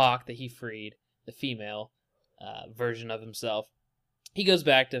girl hawk that he freed, the female version of himself, he goes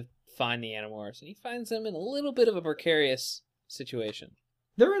back to find the Animorphs, and he finds them in a little bit of a precarious situation.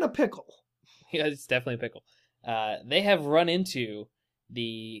 They're in a pickle. Yeah, it's definitely a pickle. They have run into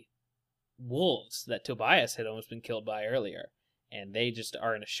the wolves that Tobias had almost been killed by earlier, and they just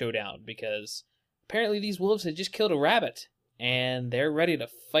are in a showdown because apparently these wolves had just killed a rabbit, and they're ready to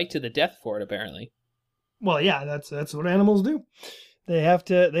fight to the death for it, apparently. Well, yeah, that's what animals do. They have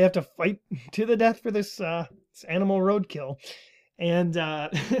to fight to the death for this animal roadkill. And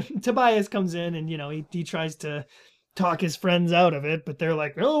Tobias comes in, and he tries to talk his friends out of it, but they're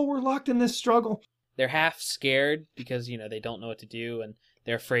like, "No, we're locked in this struggle." They're half scared because they don't know what to do, and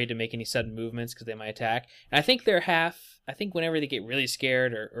they're afraid to make any sudden movements because they might attack. And I think whenever they get really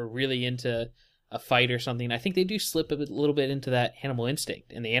scared or really into a fight or something, I think they do slip a little bit into that animal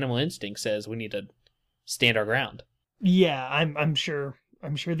instinct, and the animal instinct says we need to stand our ground. Yeah, I'm sure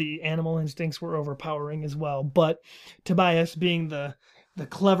the animal instincts were overpowering as well, but Tobias, being the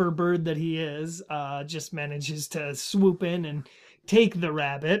clever bird that he is, just manages to swoop in and take the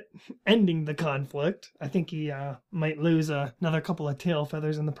rabbit, ending the conflict. I think he might lose another couple of tail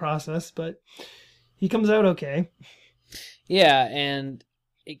feathers in the process, but he comes out okay. Yeah, and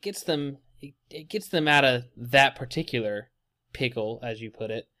it gets them out of that particular pickle, as you put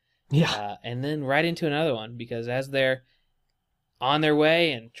it. Yeah. And then right into another one, because as they're on their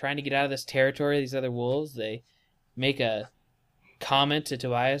way and trying to get out of this territory, these other wolves, they make a comment to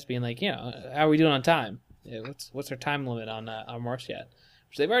Tobias being like, how are we doing on time? What's our time limit on Mars yet?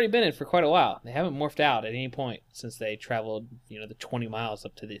 Which they've already been in for quite a while. They haven't morphed out at any point since they traveled, the 20 miles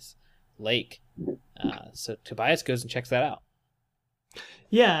up to this lake. So Tobias goes and checks that out.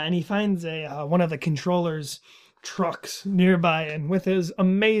 Yeah, and he finds one of the controller's trucks nearby, and with his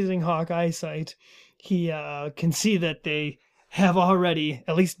amazing hawk eyesight, he can see that they have already,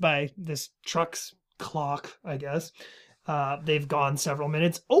 at least by this truck's clock, I guess, they've gone several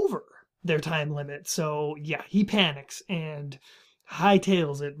minutes over their time limit. So yeah, he panics and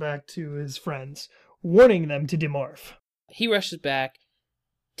hightails it back to his friends, warning them to demorph. He rushes back,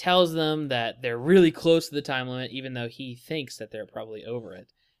 tells them that they're really close to the time limit, even though he thinks that they're probably over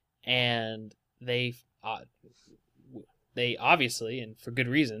it. And they obviously, and for good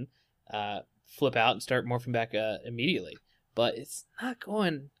reason, flip out and start morphing back immediately. But it's not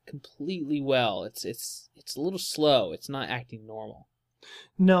going completely well. It's a little slow. It's not acting normal.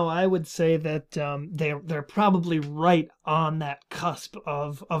 No, I would say that they're probably right on that cusp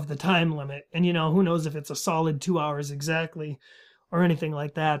of the time limit. And who knows if it's a solid 2 hours exactly or anything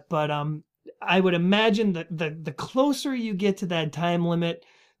like that. But I would imagine that the closer you get to that time limit,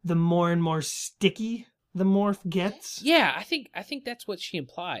 the more and more sticky the morph gets. Yeah, I think that's what she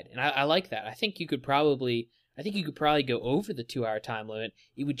implied, and I like that. I think you could probably go over the 2-hour time limit.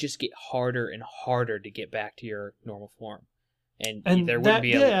 It would just get harder and harder to get back to your normal form, and there wouldn't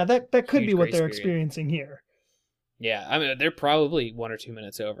be that could be what grace they're period. experiencing here. Yeah, I mean they're probably 1 or 2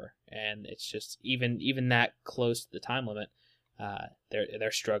 minutes over, and it's just even that close to the time limit,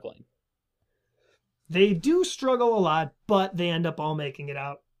 they're struggling. They do struggle a lot, but they end up all making it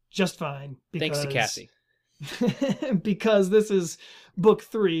out just fine. Thanks to Cassie. Because this is book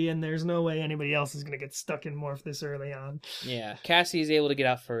 3, and there's no way anybody else is going to get stuck in morph this early on. Yeah, Cassie is able to get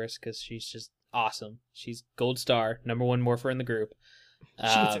out first because she's just awesome. She's gold star, number 1 morpher in the group. She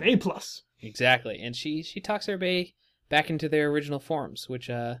gets an A+. Exactly, and she talks everybody back into their original forms, which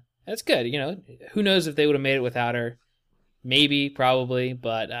that's good. You know, who knows if they would have made it without her? Maybe, probably,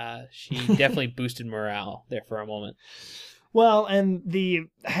 but she definitely boosted morale there for a moment. Well, and the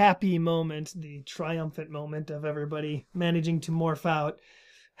happy moment, the triumphant moment of everybody managing to morph out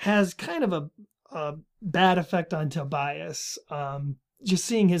has kind of a bad effect on Tobias. Just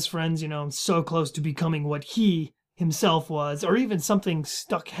seeing his friends, so close to becoming what he himself was, or even something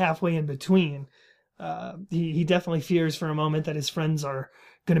stuck halfway in between. He definitely fears for a moment that his friends are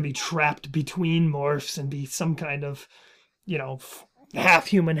going to be trapped between morphs and be some kind of, half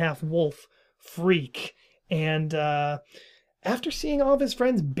human, half wolf freak. And after seeing all of his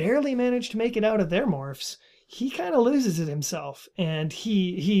friends barely manage to make it out of their morphs, he kind of loses it himself. And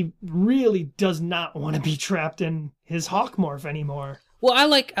he really does not want to be trapped in his hawk morph anymore. Well, I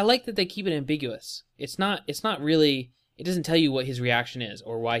like that they keep it ambiguous. It's not really. It doesn't tell you what his reaction is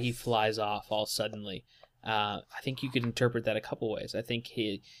or why he flies off all suddenly. I think you could interpret that a couple ways. I think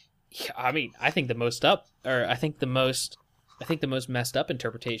I think the most messed up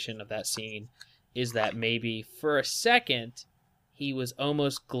interpretation of that scene is that maybe for a second he was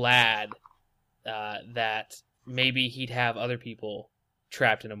almost glad that maybe he'd have other people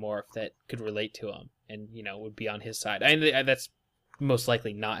trapped in a morph that could relate to him and would be on his side. That's most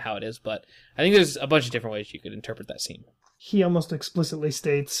likely not how it is, but I think there's a bunch of different ways you could interpret that scene. He almost explicitly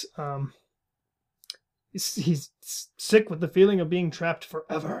states he's sick with the feeling of being trapped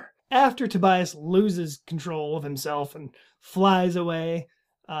forever. After Tobias loses control of himself and flies away,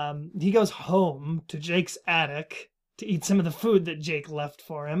 he goes home to Jake's attic to eat some of the food that Jake left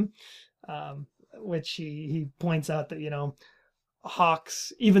for him, which he points out that,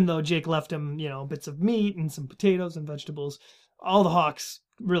 hawks, even though Jake left him, bits of meat and some potatoes and vegetables, all the hawks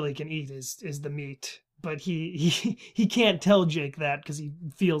really can eat is the meat. But he can't tell Jake that because he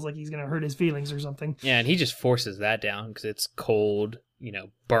feels like he's going to hurt his feelings or something. Yeah, and he just forces that down because it's cold,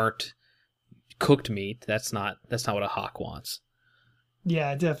 burnt, cooked meat. That's not what a hawk wants.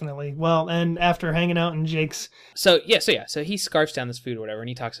 Yeah, definitely. Well, and after hanging out in Jake's... So he scarfs down this food or whatever, and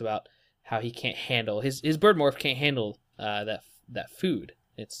he talks about how he can't handle... His bird morph can't handle that food.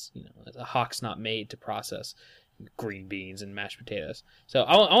 It's, a hawk's not made to process green beans and mashed potatoes. So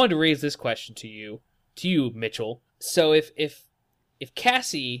I wanted to raise this question to you, Mitchell. So if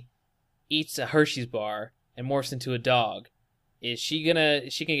Cassie eats a Hershey's bar and morphs into a dog, is she gonna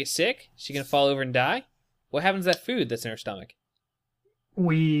get sick? Is she gonna fall over and die? What happens to that food that's in her stomach?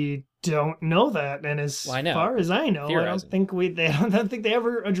 We don't know that, and as far as I know, I don't think they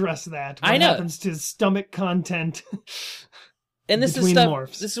ever address that. What happens to stomach content? And this between is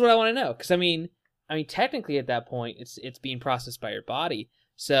morphs? This is what I want to know, because I mean, technically at that point, it's being processed by your body.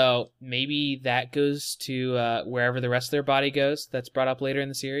 So maybe that goes to wherever the rest of their body goes. That's brought up later in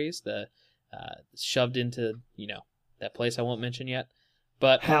the series. The shoved into that place I won't mention yet.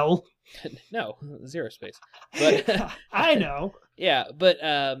 But hell, no, zero space. But I know. Yeah, but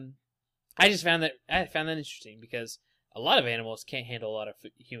I just found that interesting because a lot of animals can't handle a lot of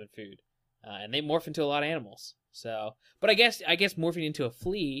human food, and they morph into a lot of animals. So, but I guess morphing into a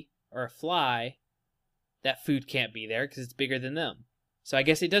flea or a fly, that food can't be there because it's bigger than them. So I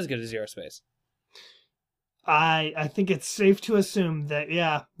guess it does go to zero space. I think it's safe to assume that,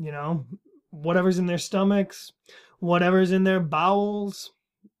 yeah, whatever's in their stomachs, whatever's in their bowels,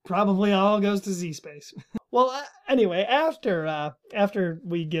 probably all goes to Z space. Well, anyway, after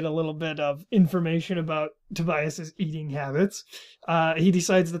we get a little bit of information about Tobias's eating habits, he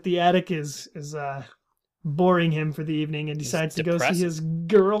decides that the attic is boring him for the evening and decides to go see his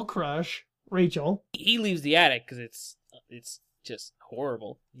girl crush, Rachel. He leaves the attic because it's just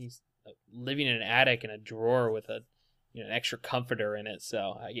horrible. He's living in an attic in a drawer with an extra comforter in it.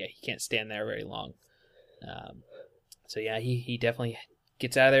 So he can't stand there very long. So yeah, he definitely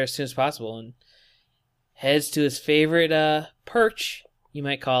gets out of there as soon as possible and heads to his favorite perch, you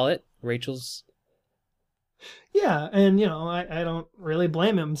might call it, Rachel's. Yeah, and I don't really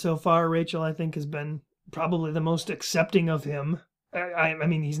blame him. So far, Rachel, I think, has been probably the most accepting of him. I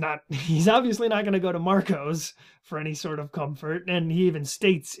mean, he's obviously not going to go to Marco's for any sort of comfort. And he even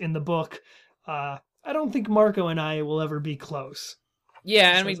states in the book, I don't think Marco and I will ever be close.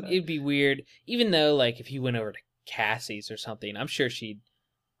 Yeah, I mean, it'd be weird. Even though, like, if he went over to Cassie's or something, I'm sure she'd,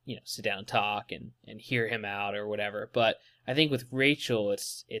 sit down and talk and hear him out or whatever. But I think with Rachel,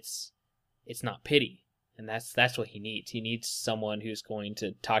 it's not pity. And that's what he needs. He needs someone who's going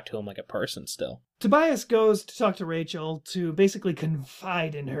to talk to him like a person still. Tobias goes to talk to Rachel to basically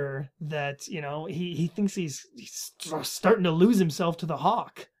confide in her that, he thinks he's starting to lose himself to the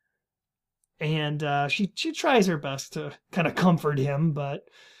Hawk. And she tries her best to kind of comfort him, but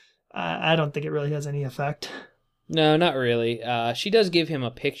I don't think it really has any effect. No, not really. She does give him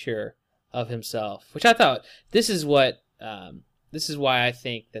a picture of himself, which I thought, this is why I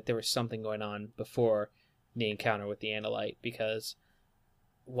think that there was something going on before the encounter with the Andalite, because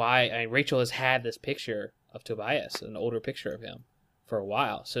Rachel has had this picture of Tobias, an older picture of him, for a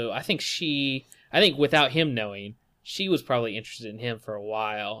while. So I think without him knowing, she was probably interested in him for a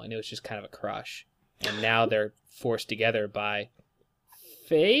while, and it was just kind of a crush. And now they're forced together by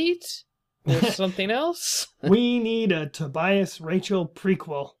fate or something else. We need a Tobias Rachel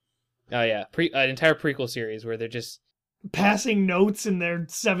prequel. Oh yeah, an entire prequel series where they're just passing notes in their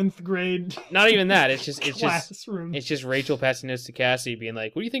 7th grade. Not even that. It's classroom. It's just Rachel passing notes to Cassie, being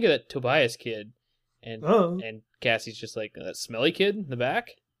like, "What do you think of that Tobias kid?" And Cassie's just like, "That smelly kid in the back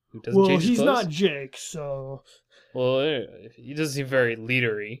who doesn't change his clothes." Well, he's not Jake, so. Well, he doesn't seem very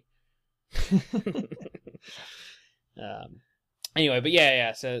leadery. Anyway, but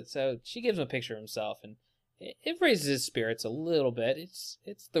yeah. So she gives him a picture of himself, and it raises his spirits a little bit. It's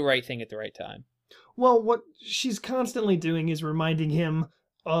the right thing at the right time. Well, what she's constantly doing is reminding him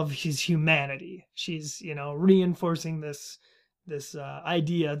of his humanity. She's, reinforcing this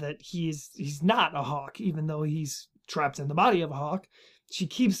idea that he's not a Hawk, even though he's trapped in the body of a Hawk. She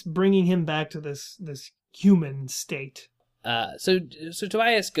keeps bringing him back to this human state. So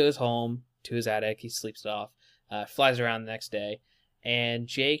Tobias goes home to his attic. He sleeps it off. Flies around the next day, and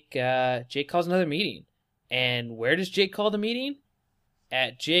Jake calls another meeting. And where does Jake call the meeting?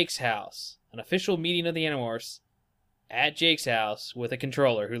 At Jake's house. An official meeting of the Animorphs at Jake's house with a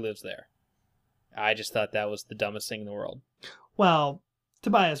controller who lives there. I just thought that was the dumbest thing in the world. Well,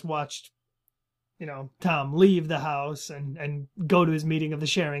 Tobias watched, Tom leave the house and go to his meeting of the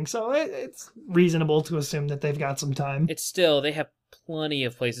sharing, so it's reasonable to assume that they've got some time. It's still, they have plenty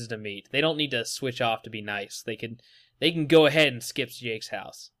of places to meet. They don't need to switch off to be nice. They can go ahead and skip Jake's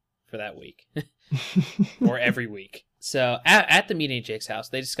house for that week. Or every week. So at the meeting at Jake's house,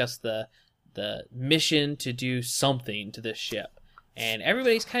 they discuss the mission to do something to this ship. And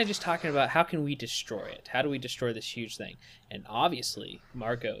everybody's kind of just talking about how can we destroy it? How do we destroy this huge thing? And obviously,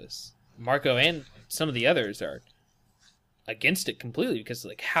 Marco and some of the others are against it completely, because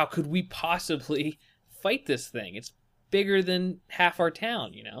how could we possibly fight this thing? It's bigger than half our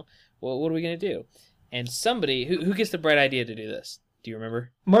town, Well, what are we going to do? And somebody, who gets the bright idea to do this? Do you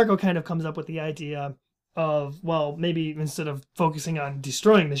remember? Marco kind of comes up with the idea of, well, maybe instead of focusing on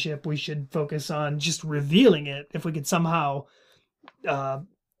destroying the ship, we should focus on just revealing it. If we could somehow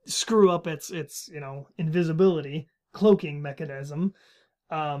screw up its invisibility, cloaking mechanism.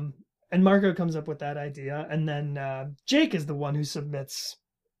 And Marco comes up with that idea, and then Jake is the one who submits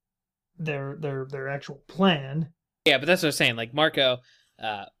their actual plan. Yeah, but that's what I was saying.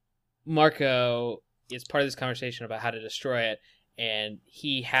 Marco is part of this conversation about how to destroy it, and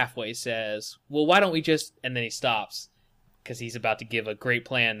he halfway says, well, why don't we just... And then he stops, because he's about to give a great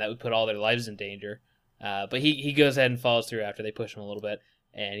plan that would put all their lives in danger. But he goes ahead and follows through after they push him a little bit,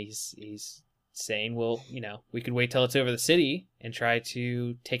 and he's saying, well, we could wait till it's over the city and try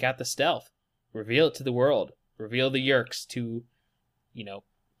to take out the stealth, reveal it to the world, reveal the Yeerks to,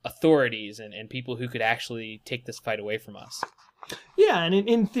 authorities and people who could actually take this fight away from us. Yeah, and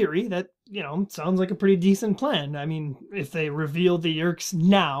in theory, that, sounds like a pretty decent plan. I mean, if they reveal the Yeerks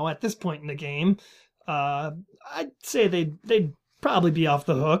now, at this point in the game, I'd say they'd probably be off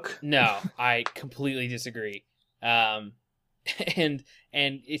the hook. No, I completely disagree. And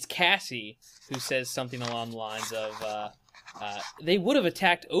it's Cassie who says something along the lines of, they would have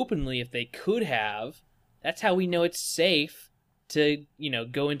attacked openly if they could have. That's how we know it's safe to,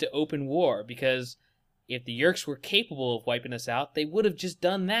 go into open war, because if the Yeerks were capable of wiping us out, they would have just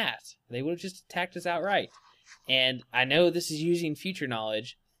done that. They would have just attacked us outright. And I know this is using future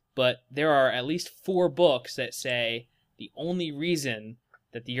knowledge, but there are at least 4 books that say the only reason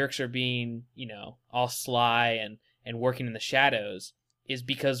that the Yeerks are being, all sly and working in the shadows is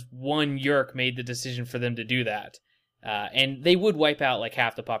because one Yeerk made the decision for them to do that. And they would wipe out like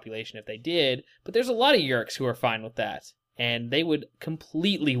half the population if they did, but there's a lot of Yeerks who are fine with that. And they would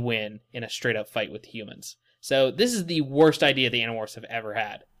completely win in a straight-up fight with humans. So this is the worst idea the Animorphs have ever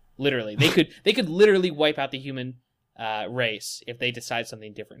had. Literally. They could literally wipe out the human race if they decide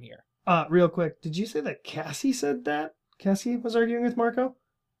something different here. Real quick, did you say that Cassie said that? Cassie was arguing with Marco?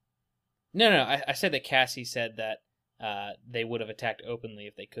 No, I said that Cassie said that they would have attacked openly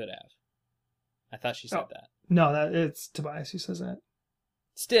if they could have. I thought she said that. No, it's Tobias who says that.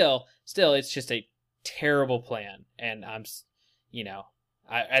 Still, it's just a terrible plan, and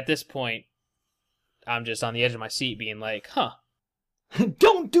at this point, I'm just on the edge of my seat, being like, "Huh,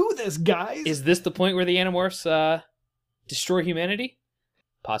 don't do this, guys." Is this the point where the Animorphs destroy humanity?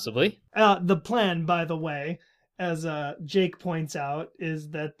 Possibly. The plan, by the way, as Jake points out, is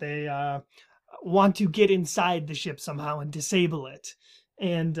that they want to get inside the ship somehow and disable it.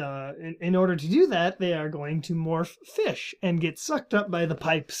 And in order to do that, they are going to morph fish and get sucked up by the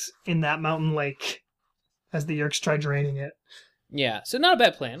pipes in that mountain lake as the Yeerks try draining it. Yeah, so not a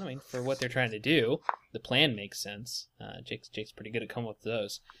bad plan. I mean, for what they're trying to do, the plan makes sense. Jake's pretty good at coming up with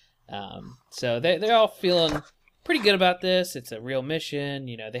those. So they're all feeling pretty good about this. It's a real mission.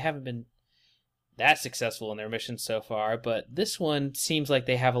 They haven't been that successful in their missions so far, but this one seems like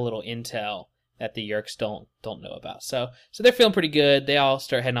they have a little intel that the Yeerks don't know about. So they're feeling pretty good. They all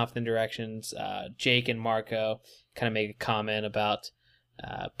start heading off in directions. Jake and Marco kind of make a comment about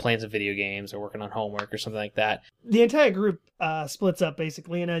playing some video games or working on homework or something like that. The entire group splits up,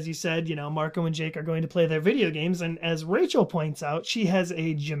 basically, and as you said, Marco and Jake are going to play their video games, and as Rachel points out, she has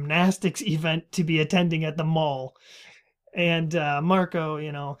a gymnastics event to be attending at the mall. And Marco,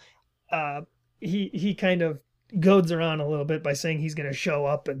 he kind of goads her on a little bit by saying he's going to show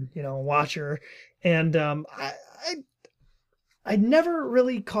up and, watch her. And I'd never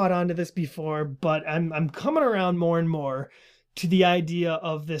really caught on to this before, but I'm coming around more and more to the idea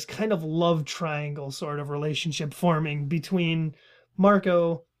of this kind of love triangle sort of relationship forming between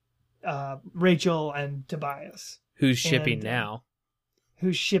Marco, Rachel, and Tobias. Who's shipping now?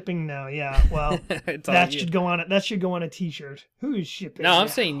 Who's shipping now? Yeah, well, that should go on a T-shirt. Who's shipping? No, I'm now?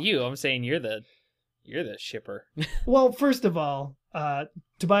 saying you. I'm saying you're the shipper. Well, first of all,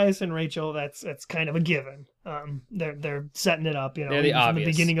 Tobias and Rachel, that's kind of a given. They're setting it up, they're the from the obvious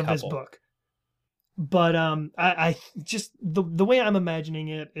beginning of couple. this book. But I just the way I'm imagining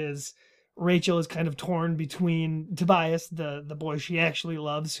it is Rachel is kind of torn between Tobias, the boy she actually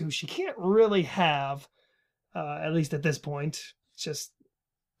loves, who she can't really have, at least at this point, just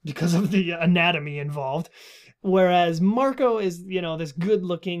because of the anatomy involved. Whereas Marco is, this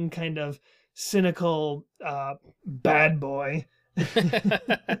good-looking kind of cynical bad boy.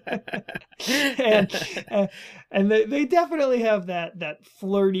 and they definitely have that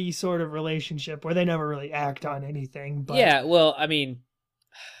flirty sort of relationship where they never really act on anything. But yeah, well, I mean,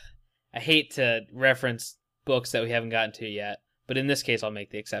 I hate to reference books that we haven't gotten to yet, but in this case, I'll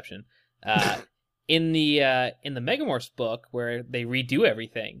make the exception. In the Megamorphs book, where they redo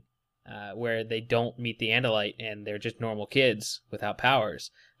everything, where they don't meet the Andalite and they're just normal kids without powers,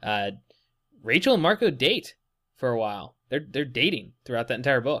 Rachel and Marco date for a while. They're dating throughout that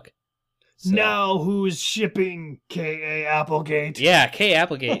entire book. So, now who's shipping K.A. Applegate? Yeah, Kay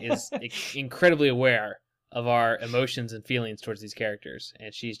Applegate is incredibly aware of our emotions and feelings towards these characters,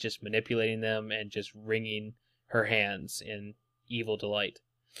 and she's just manipulating them and just wringing her hands in evil delight.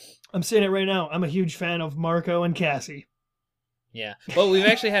 I'm saying it right now. I'm a huge fan of Marco and Cassie. Yeah. Well, we've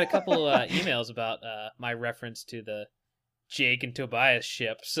actually had a couple emails about my reference to the Jake and Tobias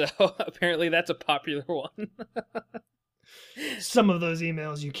ship, so apparently that's a popular one. Some of those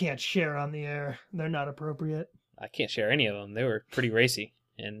emails you can't share on the air. They're not appropriate. I can't share any of them. They were pretty racy,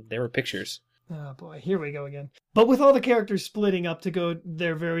 and they were pictures. Oh boy, here we go again. But with all the characters splitting up to go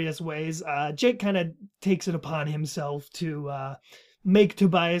their various ways, Jake kind of takes it upon himself to make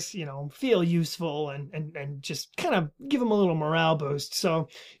Tobias, feel useful and just kind of give him a little morale boost. So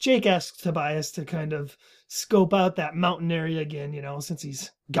Jake asks Tobias to kind of scope out that mountain area again, since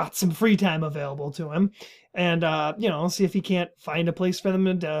he's got some free time available to him. And, see if he can't find a place for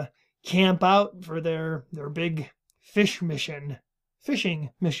them to camp out for their big fishing mission,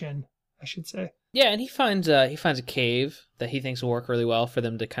 I should say. Yeah, and he finds a cave that he thinks will work really well for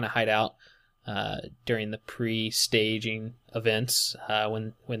them to kind of hide out during the pre-staging events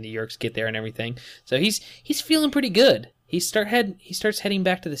when the Yeerks get there and everything. So he's feeling pretty good. He starts heading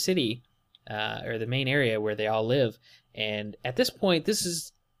back to the city or the main area where they all live. And at this point, this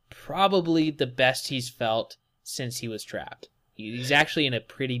is probably the best he's felt since he was trapped. He's actually in a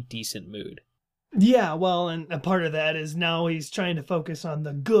pretty decent mood. Yeah, well, and a part of that is now he's trying to focus on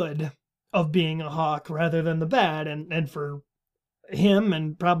the good of being a hawk rather than the bad. And for him,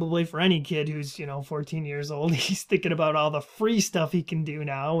 and probably for any kid who's, 14 years old, he's thinking about all the free stuff he can do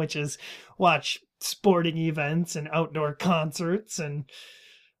now, which is watch sporting events and outdoor concerts, and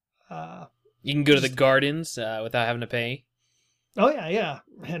you can go to the gardens without having to pay. Oh yeah,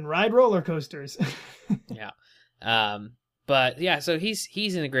 and ride roller coasters. Yeah. But yeah, so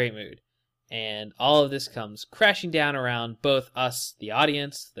he's in a great mood. And all of this comes crashing down around both us, the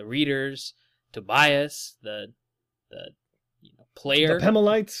audience, the readers, Tobias, the player, the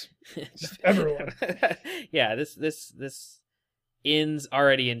Pemelites, everyone. Yeah, this ends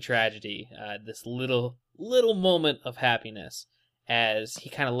already in tragedy. This little moment of happiness as he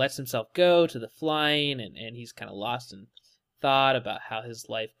kind of lets himself go to the flying, and he's kind of lost in thought about how his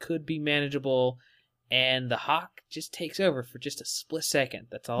life could be manageable. And the hawk just takes over for just a split second.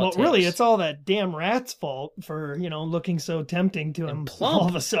 That's all it takes. Well, really, it's all that damn rat's fault for, looking so tempting to him plump. all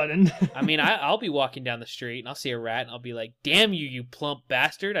of a sudden. I mean, I'll be walking down the street and I'll see a rat and I'll be like, damn you, you plump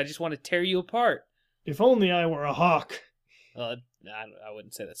bastard. I just want to tear you apart. If only I were a hawk. Well, I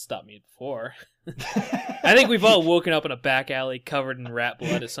wouldn't say that stopped me before. I think we've all woken up in a back alley covered in rat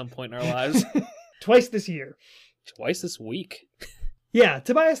blood at some point in our lives. Twice this year. Twice this week. Yeah,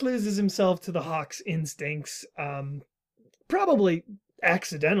 Tobias loses himself to the hawk's instincts, probably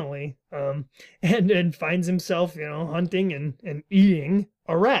accidentally, and finds himself, hunting and eating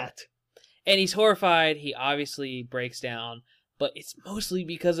a rat. And he's horrified. He obviously breaks down, but it's mostly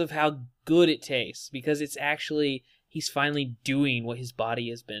because of how good it tastes, because he's finally doing what his body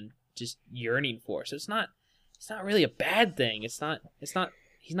has been just yearning for. So it's not really a bad thing. He's not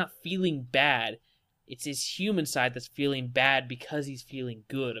feeling bad. It's his human side that's feeling bad because he's feeling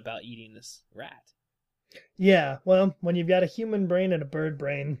good about eating this rat. Yeah, well, when you've got a human brain and a bird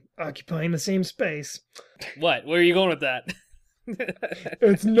brain occupying the same space... What? Where are you going with that?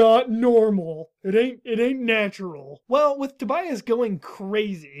 It's not normal. It ain't natural. Well, with Tobias going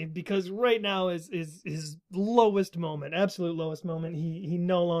crazy, because right now is his lowest moment, absolute lowest moment, he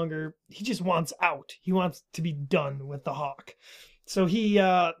no longer... He just wants out. He wants to be done with the hawk. So he,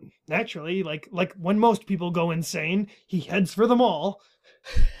 naturally, like when most people go insane, he heads for the mall.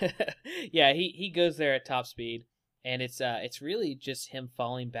 Yeah, he goes there at top speed, and it's really just him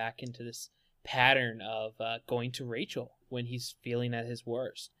falling back into this pattern of going to Rachel when he's feeling at his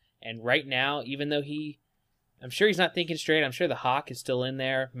worst. And right now, even though I'm sure he's not thinking straight, I'm sure the hawk is still in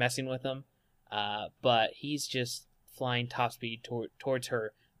there messing with him, but he's just flying top speed towards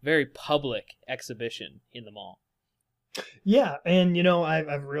her very public exhibition in the mall. Yeah, and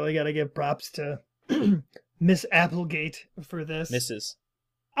I've really got to give props to Miss Applegate for this. Mrs.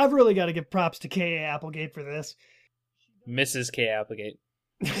 I've really got to give props to K.A. Applegate for this. Mrs. K. Applegate.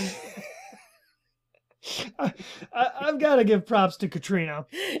 I've got to give props to Katrina.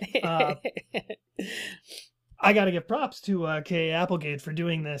 I got to give props to K.A. Applegate for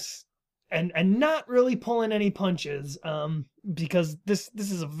doing this and not really pulling any punches, because this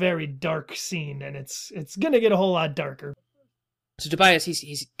is a very dark scene, and it's gonna get a whole lot darker. So Tobias,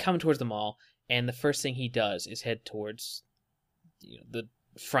 he's coming towards the mall, and the first thing he does is head towards the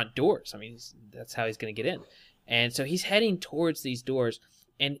front doors. I mean, that's how he's gonna get in, and so he's heading towards these doors,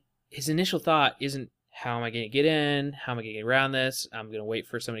 and his initial thought isn't, how am I gonna get in? How am I gonna get around this? I'm gonna wait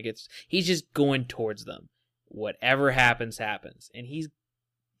for someone to get. He's just going towards them. Whatever happens, happens, and he's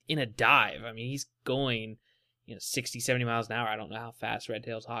in a dive. I mean, he's going, 60, 70 miles an hour. I don't know how fast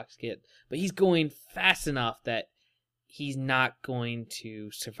red-tailed hawks get, but he's going fast enough that he's not going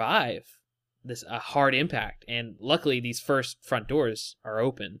to survive a hard impact. And luckily, these first front doors are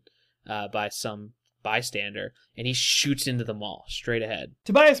open by some bystander, and he shoots into the mall straight ahead.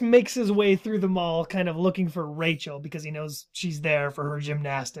 Tobias makes his way through the mall, kind of looking for Rachel, because he knows she's there for her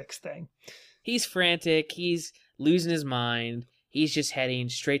gymnastics thing. He's frantic. He's losing his mind. He's just heading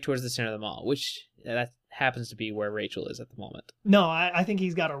straight towards the center of the mall, which that happens to be where Rachel is at the moment. No, I think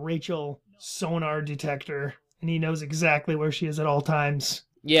he's got a Rachel sonar detector, and he knows exactly where she is at all times.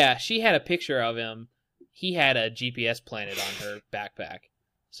 Yeah, she had a picture of him. He had a GPS planted on her backpack.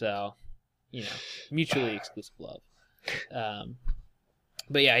 So, mutually exclusive love.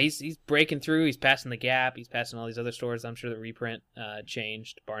 But yeah, he's breaking through. He's passing the Gap. He's passing all these other stores. I'm sure the reprint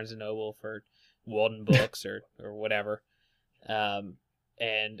changed Barnes & Noble for Walden Books or whatever.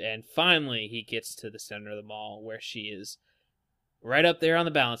 And finally he gets to the center of the mall, where she is right up there on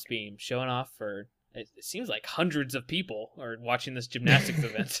the balance beam, showing off for, it seems like hundreds of people are watching this gymnastics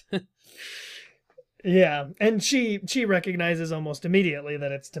event. Yeah, and she recognizes almost immediately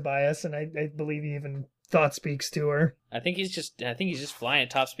that it's Tobias, and I believe he even thought speaks to her. I think he's just flying at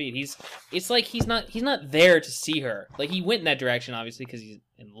top speed. It's like he's not there to see her. Like, he went in that direction obviously because he's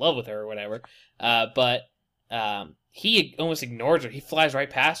in love with her or whatever. But he almost ignores her. He flies right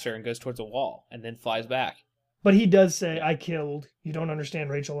past her and goes towards a wall and then flies back. But he does say, "I killed. You don't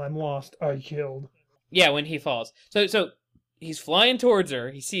understand, Rachel. I'm lost. I killed." Yeah, when he falls. So he's flying towards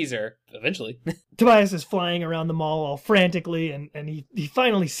her. He sees her eventually. Tobias is flying around the mall all frantically, and he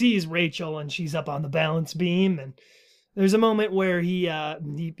finally sees Rachel, and she's up on the balance beam. And there's a moment where he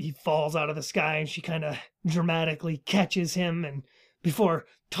falls out of the sky, and she kind of dramatically catches him, and before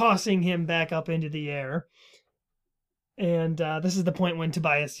tossing him back up into the air. And this is the point when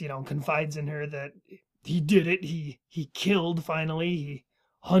Tobias, confides in her that he did it. He killed finally. He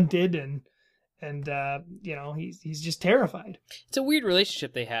hunted and he's just terrified. It's a weird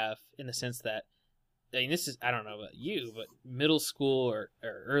relationship they have in the sense that, I mean, this is, I don't know about you, but middle school or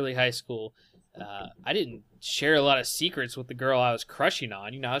early high school, I didn't share a lot of secrets with the girl I was crushing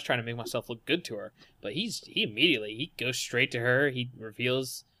on. I was trying to make myself look good to her, but he immediately goes straight to her. He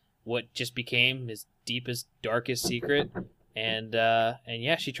reveals what just became his deepest, darkest secret, and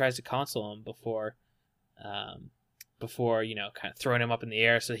yeah, she tries to console him before kind of throwing him up in the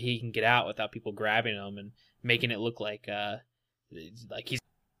air so he can get out without people grabbing him and making it look like he's.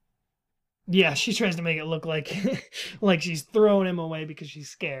 Yeah, she tries to make it look like like she's throwing him away because she's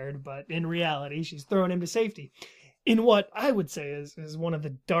scared, but in reality, she's throwing him to safety. In what I would say is one of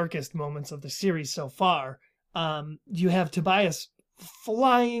the darkest moments of the series so far, you have Tobias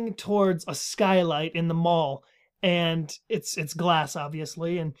flying towards a skylight in the mall, and it's glass,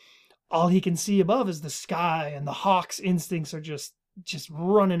 obviously, and all he can see above is the sky, and the hawk's instincts are just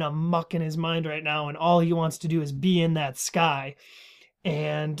running amok in his mind right now, and all he wants to do is be in that sky.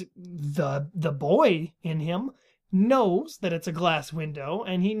 And the boy in him knows that it's a glass window,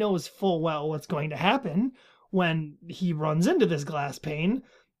 and he knows full well what's going to happen when he runs into this glass pane,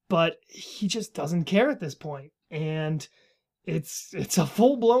 but he just doesn't care at this point. And it's a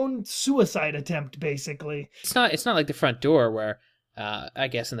full-blown suicide attempt, basically. It's not like the front door where I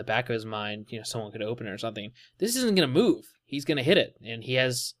guess in the back of his mind, someone could open it or something. This isn't going to move. He's going to hit it, and he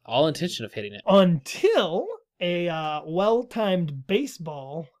has all intention of hitting it. Until a well-timed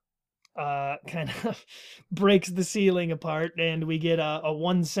baseball kind of breaks the ceiling apart, and we get a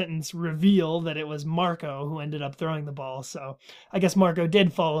one-sentence reveal that it was Marco who ended up throwing the ball. So I guess Marco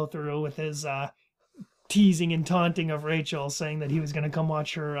did follow through with his teasing and taunting of Rachel, saying that he was going to come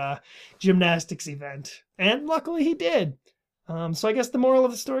watch her gymnastics event. And luckily he did. So I guess the moral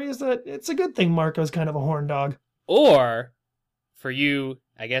of the story is that it's a good thing Marco's kind of a horn dog. Or, for you,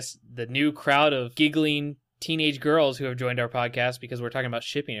 I guess, the new crowd of giggling teenage girls who have joined our podcast because we're talking about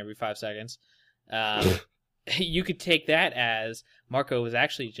shipping every 5 seconds, you could take that as Marco was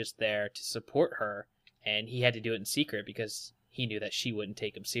actually just there to support her, and he had to do it in secret because he knew that she wouldn't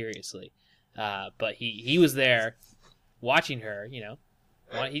take him seriously. But he was there watching her, he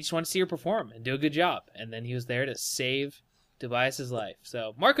just wanted to see her perform and do a good job, and then he was there to save Tobias's life.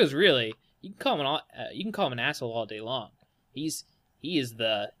 So Marco's really, you can call him an asshole all day long. He's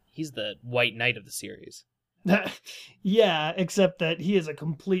the white knight of the series. Yeah, except that he is a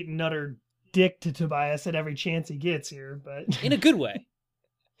complete and utter dick to Tobias at every chance he gets here, but in a good way.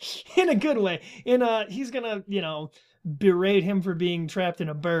 In a good way. He's gonna, berate him for being trapped in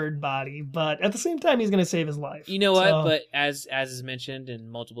a bird body, but at the same time he's gonna save his life. You know what? But as is mentioned in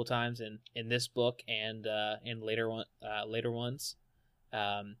multiple times in this book and in later ones,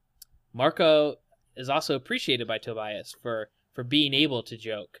 Marco is also appreciated by Tobias for being able to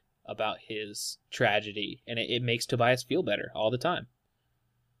joke about his tragedy, and it makes Tobias feel better all the time.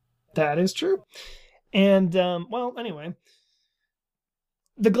 That is true. And anyway,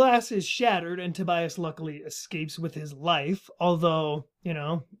 the glass is shattered, and Tobias luckily escapes with his life, although,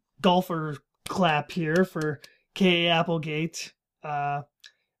 golfer clap here for K.A. Applegate,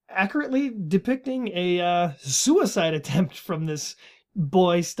 accurately depicting a suicide attempt from this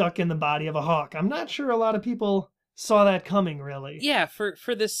boy stuck in the body of a hawk. I'm not sure a lot of people saw that coming, really. Yeah, for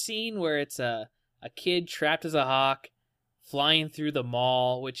this scene where it's a kid trapped as a hawk flying through the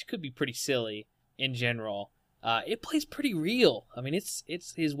mall, which could be pretty silly in general. It plays pretty real. I mean, it's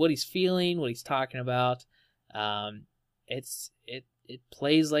what he's feeling, what he's talking about. It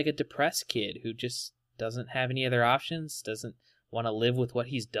plays like a depressed kid who just doesn't have any other options, doesn't want to live with what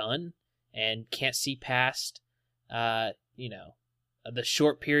he's done, and can't see past, the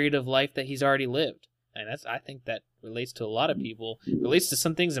short period of life that he's already lived. And I think that relates to a lot of people. Relates to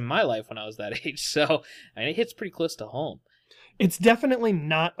some things in my life when I was that age. So, it hits pretty close to home. It's definitely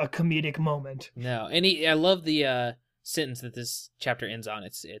not a comedic moment. No, and I love the sentence that this chapter ends on.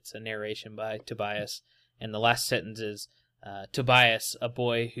 It's a narration by Tobias, and the last sentence is, Tobias, a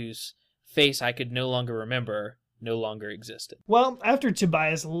boy whose face I could no longer remember, no longer existed. Well, after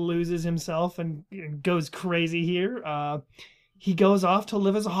Tobias loses himself and goes crazy here, he goes off to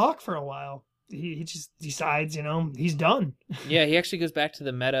live as a hawk for a while. He just decides, he's done. Yeah, he actually goes back to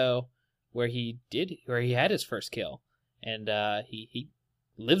the meadow where he had his first kill, and he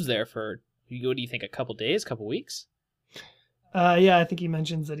lives there for, what do you think, a couple days, couple weeks? Yeah, I think he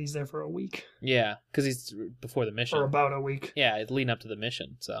mentions that he's there for a week. Yeah, because he's before the mission. Or about a week. Yeah, it's leading up to the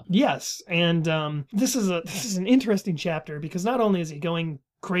mission. So yes, and this is an interesting chapter because not only is he going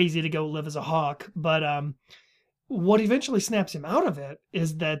crazy to go live as a hawk, but what eventually snaps him out of it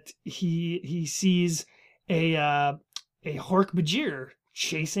is that he sees a Hork-Bajir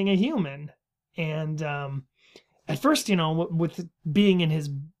chasing a human, and at first, with being in his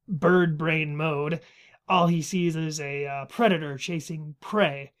bird brain mode, all he sees is a predator chasing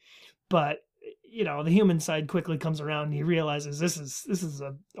prey. But the human side quickly comes around and he realizes this is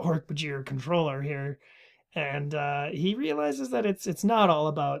a Hork-Bajir controller here, and he realizes that it's not all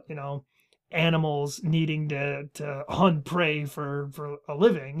about animals needing to hunt prey for a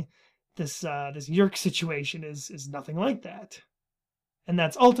living. This Yeerk situation is nothing like that, and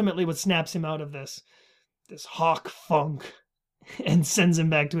that's ultimately what snaps him out of this hawk funk and sends him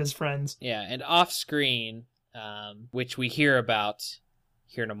back to his friends. Yeah, and off screen, which we hear about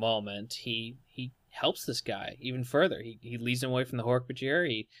here in a moment, he helps this guy even further. He leads him away from the Hork-Bajir.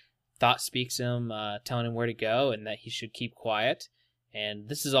 He thought speaks him, telling him where to go and that he should keep quiet. And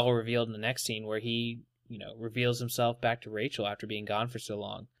this is all revealed in the next scene where he, reveals himself back to Rachel after being gone for so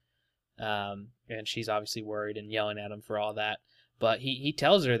long. And she's obviously worried and yelling at him for all that. But he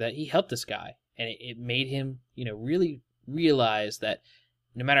tells her that he helped this guy, and it made him, really realize that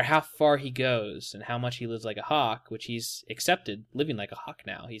no matter how far he goes and how much he lives like a hawk, which he's accepted living like a hawk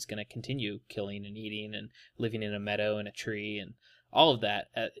now, he's going to continue killing and eating and living in a meadow and a tree and all of that.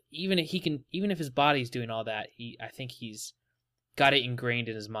 Even if his body's doing all that, I think he's got it ingrained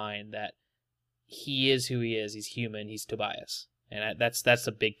in his mind that he is who he is. He's human. He's Tobias, and that's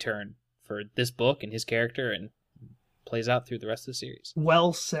a big turn for this book and his character, and plays out through the rest of the series.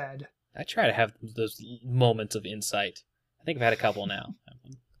 Well said. I try to have those moments of insight. I think I've had a couple now.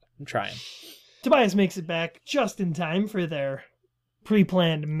 I'm trying. Tobias makes it back just in time for their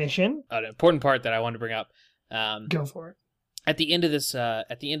pre-planned mission. An important part that I wanted to bring up. Go for it. At the end of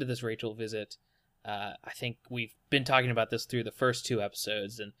this Rachel visit, I think we've been talking about this through the first two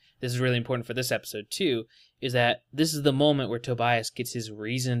episodes, and this is really important for this episode too, is that this is the moment where Tobias gets his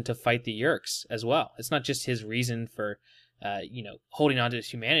reason to fight the Yeerks as well. It's not just his reason for, holding on to his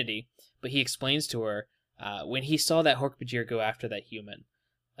humanity, but he explains to her, when he saw that Hork-Bajir go after that human,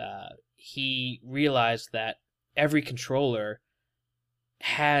 he realized that every controller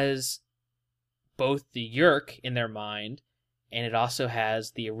has both the Yeerk in their mind, and it also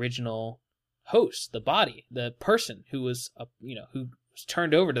has the original host, the body, the person who was, who was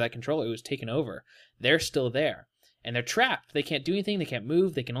turned over to that controller, who was taken over. They're still there, and they're trapped. They can't do anything. They can't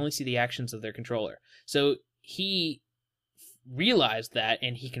move. They can only see the actions of their controller. So he realized that,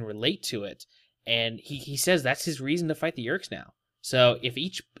 and he can relate to it. And he says that's his reason to fight the Yeerks now. So if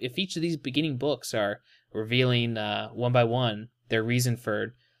each of these beginning books are revealing one by one their reason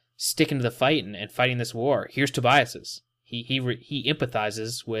for sticking to the fight and fighting this war, here's Tobias's. He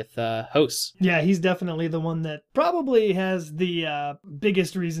empathizes with hosts. Yeah, he's definitely the one that probably has the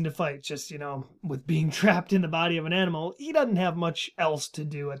biggest reason to fight. Just, with being trapped in the body of an animal, he doesn't have much else to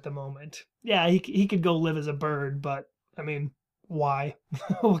do at the moment. Yeah, he could go live as a bird, but, I mean, why?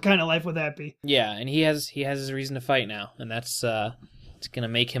 What kind of life would that be? Yeah, and he has his reason to fight now, and that's it's going to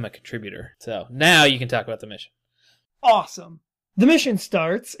make him a contributor. So now you can talk about the mission. Awesome. The mission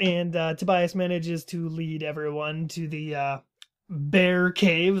starts, and Tobias manages to lead everyone to the bear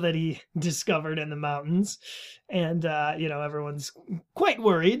cave that he discovered in the mountains. And, everyone's quite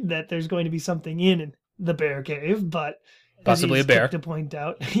worried that there's going to be something in the bear cave, but... Possibly a bear. To point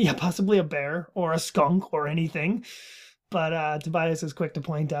out, yeah, possibly a bear, or a skunk, or anything. But Tobias is quick to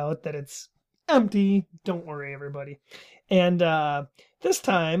point out that it's empty. Don't worry, everybody. And this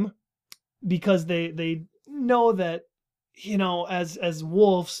time, because they know that, as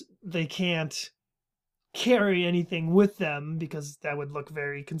wolves, they can't carry anything with them because that would look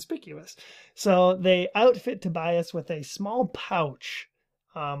very conspicuous. So they outfit Tobias with a small pouch,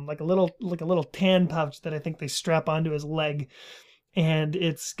 like a little tan pouch that I think they strap onto his leg. And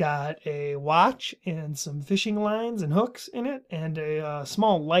it's got a watch and some fishing lines and hooks in it, and a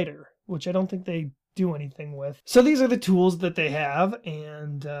small lighter, which I don't think they do anything with. So these are the tools that they have,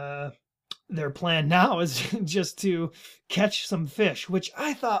 and their plan now is just to catch some fish, which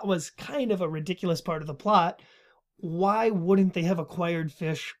I thought was kind of a ridiculous part of the plot. Why wouldn't they have acquired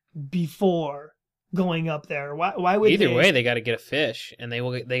fish before going up there? Why would Either way, they got to get a fish, and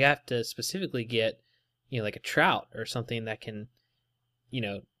they have to specifically get, like a trout or something that can,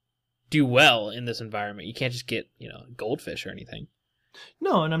 do well in this environment. You can't just get, goldfish or anything.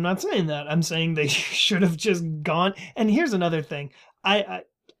 No, and I'm not saying that. I'm saying they should have just gone. And here's another thing.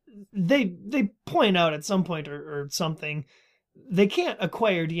 They point out at some point or something, they can't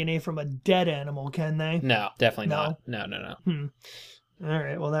acquire DNA from a dead animal, can they? No, definitely not. No. All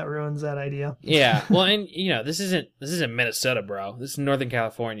right, well that ruins that idea. Yeah, well, and this isn't Minnesota, bro. This is Northern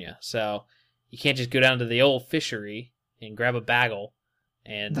California, so you can't just go down to the old fishery and grab a bagel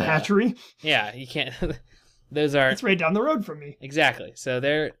and the hatchery. Yeah, you can't. Those are. It's right down the road from me. Exactly. So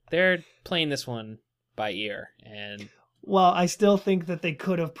they're playing this one by ear, and. Well, I still think that they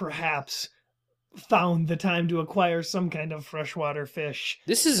could have perhaps found the time to acquire some kind of freshwater fish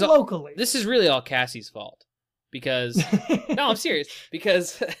locally. This is really all Cassie's fault. Because no, I'm serious.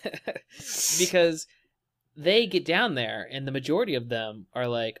 Because they get down there and the majority of them are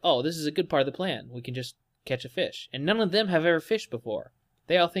like, "Oh, this is a good part of the plan. We can just catch a fish." And none of them have ever fished before.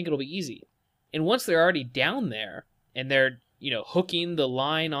 They all think it'll be easy. And once they're already down there and they're, hooking the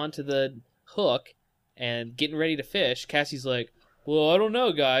line onto the hook and getting ready to fish, Cassie's like, "Well, I don't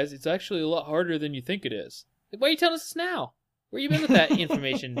know, guys. It's actually a lot harder than you think it is." Like, why are you telling us this now? Where you been with that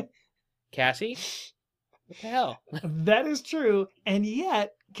information, Cassie? What the hell? That is true, and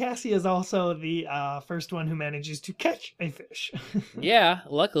yet Cassie is also the first one who manages to catch a fish. Yeah,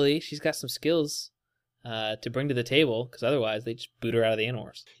 luckily she's got some skills to bring to the table, because otherwise they just boot her out of the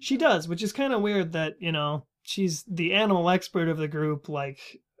animorphs. She does, which is kind of weird that, she's the animal expert of the group,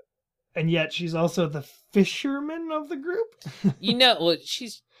 and yet she's also the fisherman of the group. Well,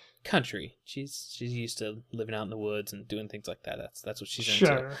 she's country. She's used to living out in the woods and doing things like that. That's what she's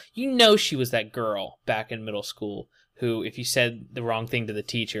into. She was that girl back in middle school who, if you said the wrong thing to the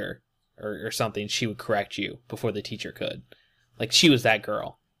teacher or something, she would correct you before the teacher could. Like, she was that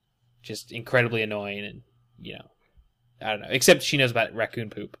girl. Just incredibly annoying and, I don't know. Except she knows about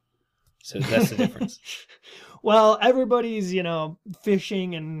raccoon poop. So that's the difference. Well, everybody's,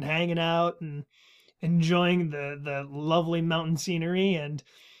 fishing and hanging out and enjoying the lovely mountain scenery, and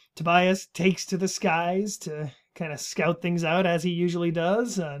Tobias takes to the skies to kind of scout things out as he usually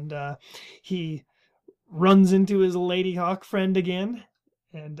does, and he runs into his Lady Hawk friend again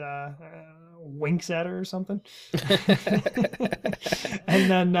and winks at her or something. And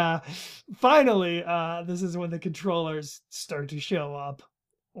then finally, this is when the controllers start to show up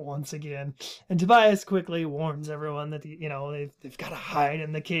once again. And Tobias quickly warns everyone that, they've got to hide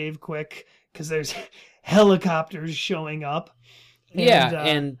in the cave quick because there's helicopters showing up.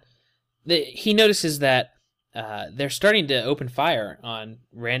 And he notices that they're starting to open fire on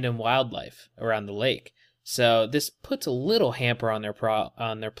random wildlife around the lake. So this puts a little hamper on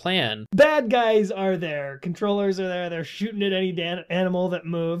their plan. Bad guys are there. Controllers are there. They're shooting at any animal that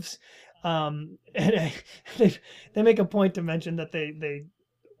moves. And they make a point to mention that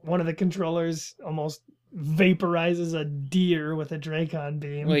one of the controllers almost vaporizes a deer with a Dracon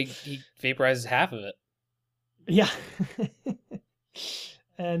beam. Well, he vaporizes half of it. Yeah.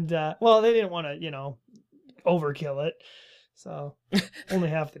 And, they didn't want to, overkill it. So, only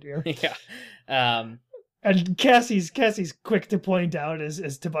half the deer. Yeah. And Cassie's quick to point out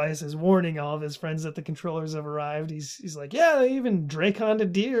as Tobias is warning all of his friends that the controllers have arrived. He's like, yeah, they even Draconed a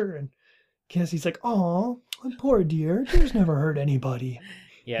deer. And Cassie's like, "Oh, poor deer. Deer's never hurt anybody."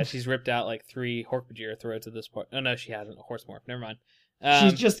 Yeah, she's ripped out like 3 Hork-Bajir throats at this point. Oh, no, she hasn't. A horse morph. Never mind.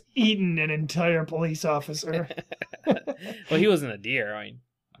 She's just eaten an entire police officer. Well, he wasn't a deer. I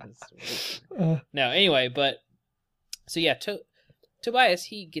mean, no, anyway, but so yeah, Tobias,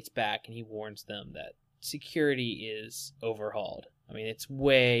 he gets back and he warns them that security is overhauled. I mean, it's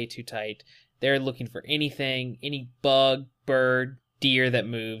way too tight. They're looking for anything, any bug, bird, deer that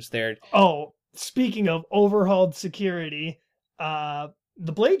moves. Oh, speaking of overhauled security,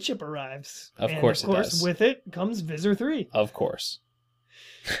 the Blade ship arrives. Of course, with it comes Visser 3. Of course.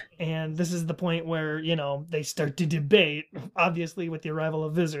 And this is the point where, they start to debate. Obviously, with the arrival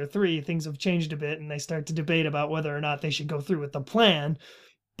of Visser 3, things have changed a bit, and they start to debate about whether or not they should go through with the plan.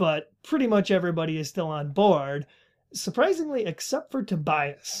 But pretty much everybody is still on board, surprisingly, except for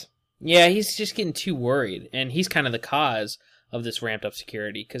Tobias. Yeah, he's just getting too worried, and he's kind of the cause of this ramped up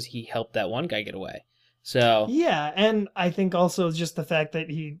security because he helped that one guy get away. So Yeah, and I think also just the fact that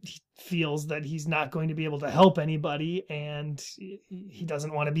he feels that he's not going to be able to help anybody, and he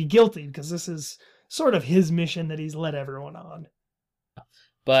doesn't want to be guilty because this is sort of his mission that he's led everyone on.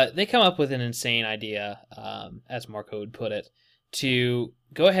 But they come up with an insane idea, as Marco would put it, to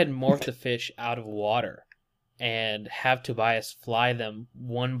go ahead and morph the fish out of water and have Tobias fly them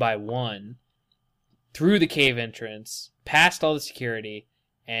one by one through the cave entrance, past all the security,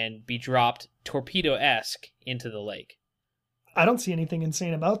 and be dropped torpedo-esque into the lake. I don't see anything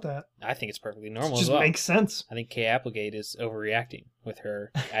insane about that. I think it's perfectly normal It just as well. makes sense. I think Kay Applegate is overreacting with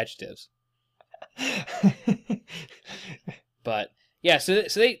her adjectives. But yeah, so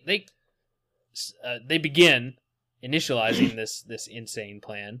they begin initializing this insane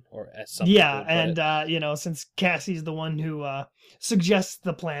plan, or as some people Yeah, would put and it. since Cassie's the one who suggests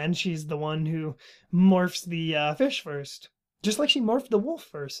the plan, she's the one who morphs the fish first. Just like she morphed the wolf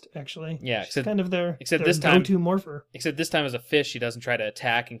first, actually. Yeah, She's except- kind of their this time- go-to morpher. Except this time as a fish, she doesn't try to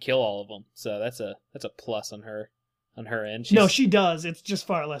attack and kill all of them. So that's a plus on her end. No, she does. It's just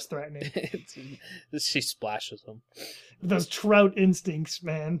far less threatening. She splashes them. Those trout instincts,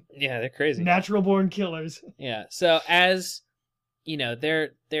 man. Yeah, they're crazy. Natural born killers. Yeah. So as you know,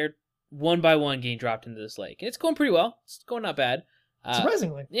 they're one by one getting dropped into this lake. It's going pretty well. It's going not bad.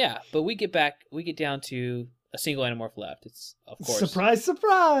 Surprisingly. Yeah, but we get down to a single Animorph left. It's, of course, Surprise,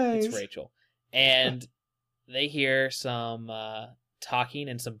 surprise. it's Rachel. And they hear some talking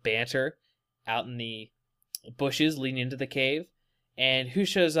and some banter out in the bushes leading into the cave. And who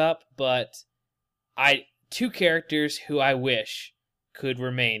shows up but two characters who I wish could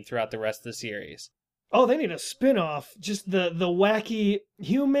remain throughout the rest of the series. Oh, they need a spin-off. Just the wacky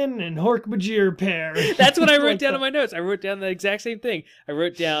human and Hork-Bajir pair. That's what I wrote Like down the- in my notes. I wrote down the exact same thing. I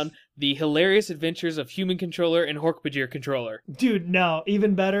wrote down the hilarious adventures of Human Controller and Hork-Bajir Controller. Dude, no,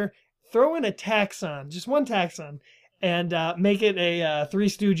 even better. Throw in a taxon, just one taxon, and make it a Three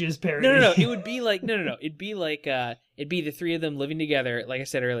Stooges parody. No. It would be like no. It'd be like it'd be the three of them living together, like I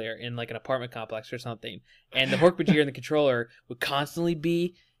said earlier, in like an apartment complex or something. And the Hork-Bajir and the Controller would constantly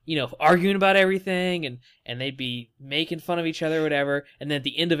be, arguing about everything, and they'd be making fun of each other or whatever. And then at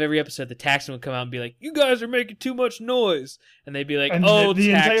the end of every episode, the Taxon would come out and be like, "You guys are making too much noise," and they'd be like, And "Oh, the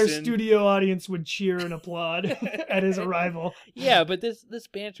entire Taxon." studio audience would cheer and applaud at his arrival. Yeah, but this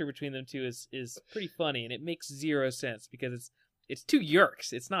banter between them two is pretty funny, and it makes zero sense because it's two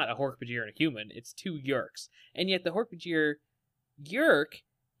Yeerks. It's not a Hork-Bajir and a human. It's two Yeerks, and yet the Hork-Bajir Yeerk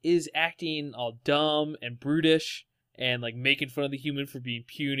is acting all dumb and brutish and like making fun of the human for being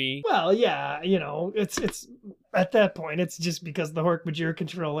puny. Well, yeah, it's at that point, it's just because the Hork-Bajir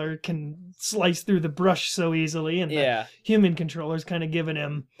controller can slice through the brush so easily, and Yeah, the human controller's kind of giving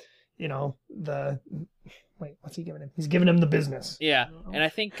him, wait, what's he giving him? He's giving him the business. yeah, and I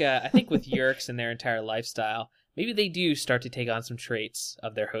think with Yeerks and their entire lifestyle, maybe they do start to take on some traits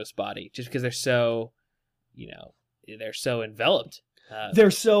of their host body, just because they're so, they're so enveloped.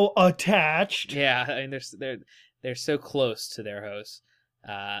 They're so attached. Yeah, I mean, they're so close to their host,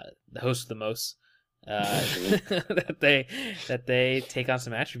 the host of the most, that they take on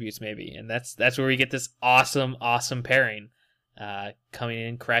some attributes maybe, and that's where we get this awesome pairing, coming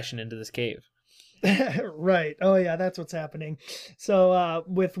in, crashing into this cave. Right. Oh yeah, that's what's happening. So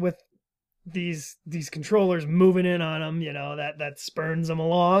with these controllers moving in on him, that spurns him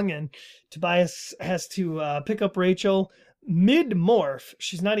along, and Tobias has to pick up Rachel mid-morph.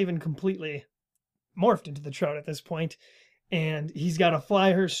 She's not even completely morphed into the trout at this point, and he's got to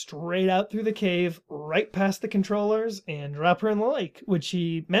fly her straight out through the cave, right past the controllers, and drop her in the lake, which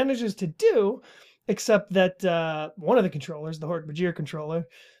he manages to do, except that one of the controllers, the Hork-Bajir controller,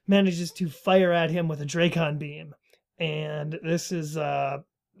 manages to fire at him with a Dracon beam. And this is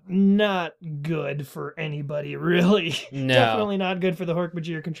not good for anybody, really. No. Definitely not good for the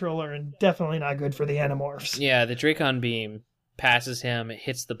Hork-Bajir controller, and definitely not good for the Animorphs. Yeah, the Dracon beam passes him. It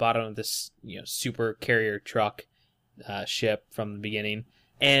hits the bottom of this super carrier truck ship from the beginning,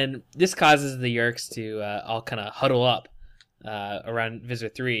 and this causes the Yeerks to all kind of huddle up around Visser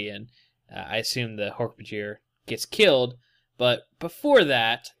 3, and I assume the Hork-Bajir gets killed. But before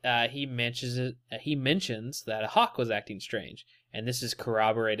that, he mentions that a hawk was acting strange, and this is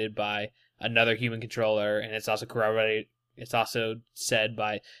corroborated by another human controller, and it's also corroborated. It's also said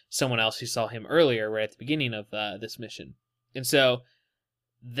by someone else who saw him earlier, right at the beginning of this mission. And so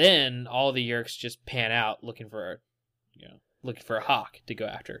then all the Yeerks just pan out looking for a hawk to go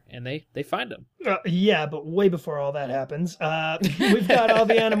after, and they find him. Yeah, but way before all that happens, we've got all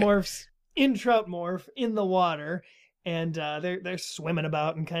the Animorphs in Trout Morph in the water, and they're swimming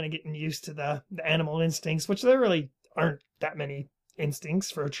about and kind of getting used to the animal instincts, which there really aren't that many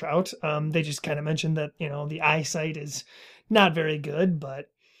instincts for a trout. They just kind of mentioned that, the eyesight is not very good, but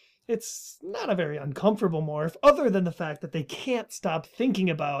it's not a very uncomfortable morph, other than the fact that they can't stop thinking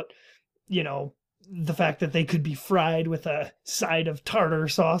about, the fact that they could be fried with a side of tartar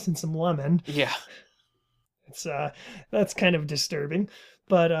sauce and some lemon. Yeah. It's that's kind of disturbing.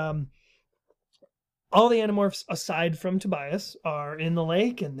 But all the Animorphs, aside from Tobias, are in the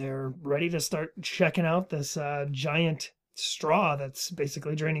lake, and they're ready to start checking out this giant straw that's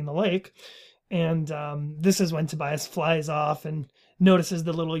basically draining the lake. And this is when Tobias flies off and notices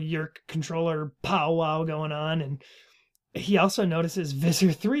the little Yeerk controller powwow going on. And he also notices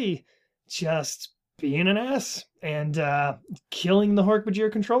Visser 3 just being an ass and killing the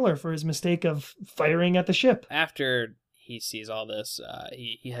Hork-Bajir controller for his mistake of firing at the ship. After he sees all this,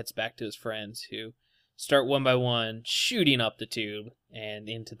 he heads back to his friends, who start one by one shooting up the tube and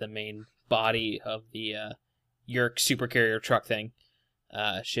into the main body of the Yeerk supercarrier truck thing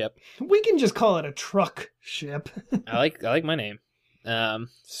ship. We can just call it a truck ship. I like my name.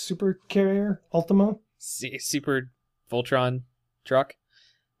 Super carrier Ultimo. Super Voltron truck.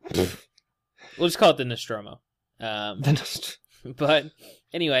 We'll just call it the Nostromo. But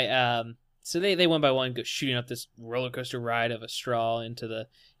anyway, so they one by one go shooting up this roller coaster ride of a straw into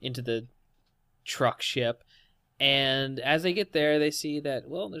the truck ship, and as they get there, they see that,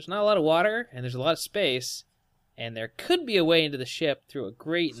 well, there's not a lot of water and there's a lot of space, and there could be a way into the ship through a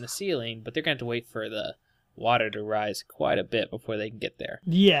grate in the ceiling, but they're going to have to wait for the water to rise quite a bit before they can get there.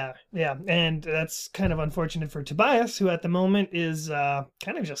 Yeah, and that's kind of unfortunate for Tobias, who at the moment is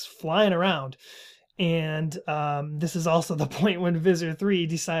kind of just flying around. And this is also the point when Visser 3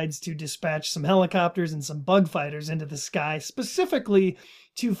 decides to dispatch some helicopters and some bug fighters into the sky, specifically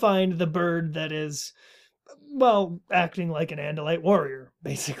to find the bird that is, well, acting like an Andalite warrior,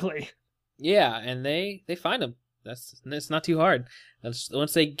 basically. Yeah, and they find him. It's not too hard.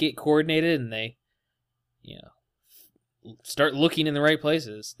 Once they get coordinated and they, start looking in the right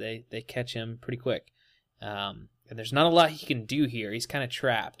places, they catch him pretty quick. And there's not a lot he can do here. He's kind of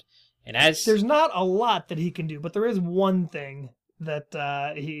trapped. And there's not a lot that he can do, but there is one thing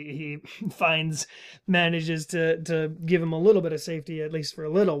that he manages to give him a little bit of safety, at least for a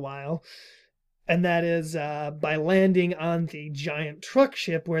little while. And that is by landing on the giant truck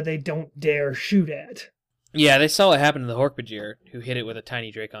ship where they don't dare shoot at. Yeah, they saw what happened to the Hork-Bajir, who hit it with a tiny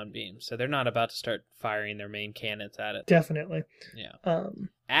Dracon beam, so they're not about to start firing their main cannons at it. Definitely. Yeah.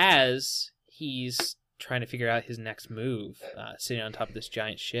 As he's trying to figure out his next move, sitting on top of this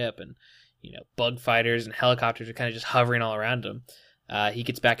giant ship, and bug fighters and helicopters are kind of just hovering all around him, he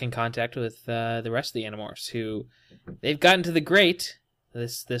gets back in contact with the rest of the Animorphs, who they've gotten to the grate,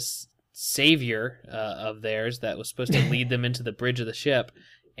 this savior of theirs that was supposed to lead them into the bridge of the ship,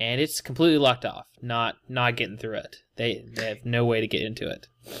 and it's completely locked off, not getting through it. They have no way to get into it.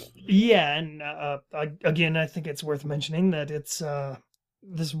 Yeah, and again, I think it's worth mentioning that it's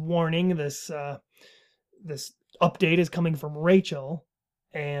this warning, this update is coming from Rachel,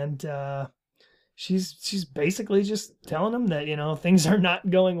 and she's basically just telling them that things are not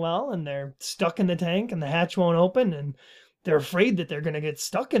going well, and they're stuck in the tank, and the hatch won't open, and they're afraid that they're going to get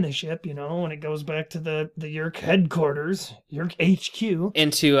stuck in the ship, when it goes back to the Yeerk headquarters, Yeerk HQ.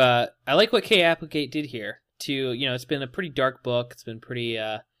 And I like what Kay Applegate did here. It's been a pretty dark book. It's been pretty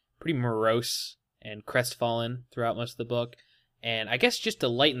morose and crestfallen throughout most of the book. And I guess just to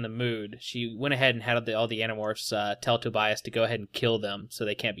lighten the mood, she went ahead and had all the Animorphs tell Tobias to go ahead and kill them so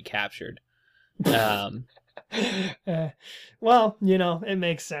they can't be captured. Well, it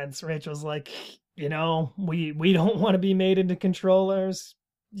makes sense. Rachel's like, we don't want to be made into controllers.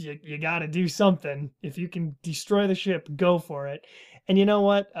 You got to do something. If you can destroy the ship, go for it. And you know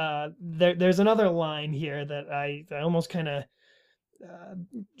what? There's another line here that I almost kind of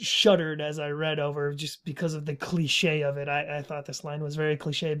shuddered as I read over, just because of the cliche of it. I thought this line was very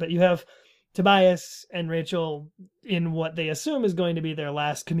cliche. But you have Tobias and Rachel in what they assume is going to be their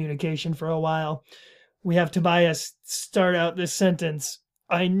last communication for a while. We have Tobias start out this sentence,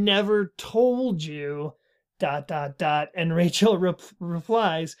 "I never told you, ... And Rachel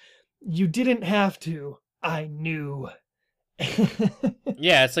replies, "You didn't have to. I knew."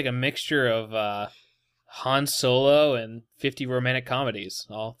 Yeah, it's like a mixture of Han Solo and 50 romantic comedies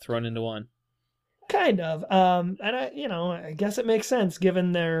all thrown into one. Kind of. And I guess it makes sense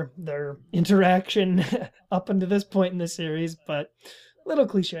given their interaction up until this point in the series, but a little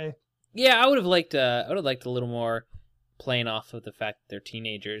cliche. Yeah, I would have liked a little more playing off of the fact that they're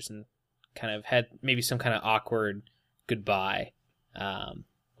teenagers and kind of had maybe some kind of awkward goodbye.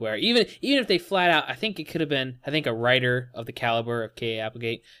 Where even if they flat out, I think a writer of the caliber of Kay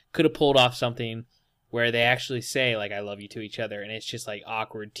Applegate could have pulled off something where they actually say like "I love you" to each other, and it's just like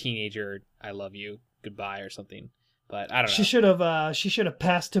awkward teenager "I love you, goodbye" or something. But I don't know. She should have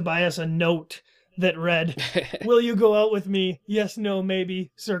passed Tobias a note that read, "Will you go out with me? Yes, no,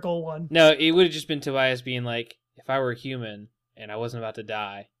 maybe. Circle 1." No, it would have just been Tobias being like, "If I were a human and I wasn't about to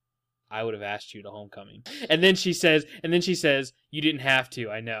die, I would have asked you to homecoming." And then she says, "You didn't have to,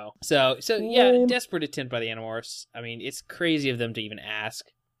 I know." So yeah, desperate attempt by the Animorphs. I mean, it's crazy of them to even ask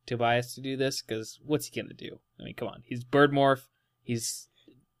Tobias to do this, because what's he gonna do? I mean, come on. He's Birdmorph. He's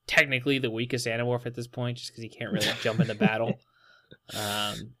technically the weakest Animorph at this point, just because he can't really jump into battle.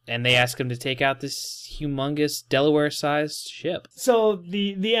 And they ask him to take out this humongous Delaware-sized ship. So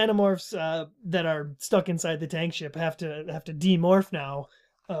the Animorphs that are stuck inside the tank ship have to demorph now,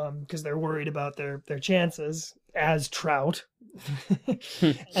 because they're worried about their chances as Trout.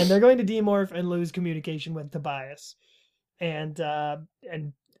 And they're going to demorph and lose communication with Tobias. And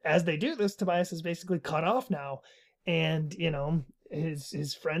as they do this, Tobias is basically cut off now. And, you know,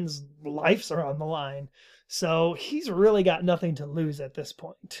 his friends' lives are on the line. So he's really got nothing to lose at this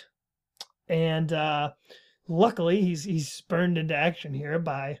point. And luckily, he's spurned into action here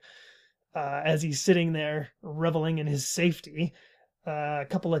by, as he's sitting there reveling in his safety, a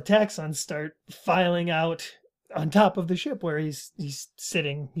couple of Taxxons start filing out on top of the ship where he's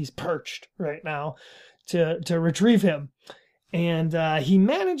sitting. He's perched right now to retrieve him. And he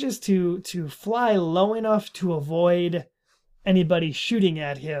manages to fly low enough to avoid anybody shooting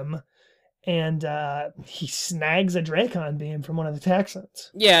at him. And he snags a Dracon beam from one of the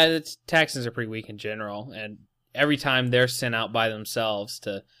Taxxons. Yeah, the Taxxons are pretty weak in general, and every time they're sent out by themselves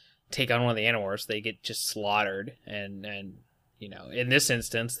to take on one of the Animorphs, they get just slaughtered. And you know, in this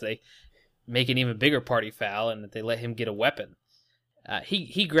instance, they make an even bigger party foul, and they let him get a weapon.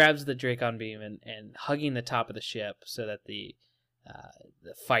 He grabs the Dracon beam and hugging the top of the ship so that the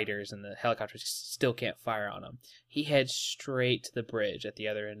fighters and the helicopters still can't fire on him. He heads straight to the bridge at the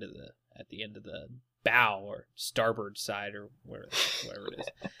other end of the bow or starboard side or whatever it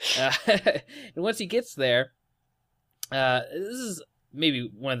is. And once he gets there, this is maybe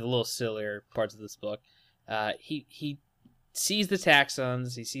one of the little sillier parts of this book. He sees the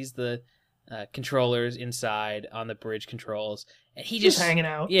Taxxons, he sees the controllers inside on the bridge controls, and he just hanging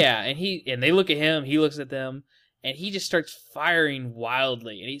out. Yeah, and they look at him, he looks at them, and he just starts firing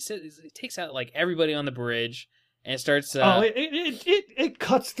wildly. And he takes out like everybody on the bridge and starts. It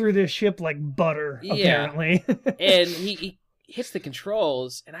cuts through this ship like butter, apparently. And he hits the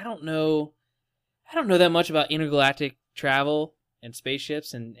controls, and I don't know that much about intergalactic travel and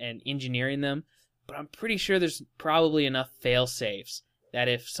spaceships and engineering them, but I'm pretty sure there's probably enough fail safes that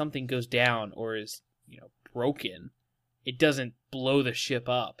if something goes down or is, you know, broken, it doesn't blow the ship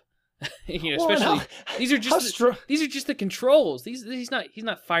up. You know, especially these are just the controls. He's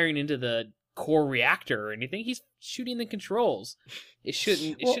not firing into the core reactor or anything. He's shooting the controls. It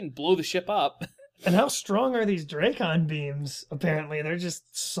shouldn't blow the ship up. And how strong are these Dracon beams? Apparently, they're just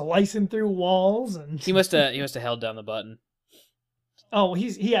slicing through walls. And he must have held down the button. Oh,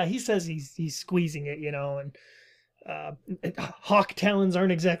 he says he's squeezing it, you know, and hawk talons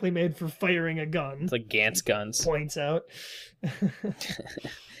aren't exactly made for firing a gun. It's like Gantz guns. Points out.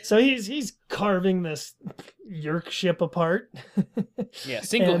 So he's carving this Yerk ship apart. Yeah,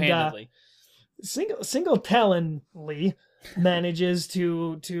 single-handedly. Single-talonly manages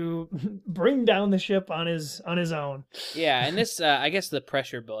to bring down the ship on his own. Yeah, and this I guess the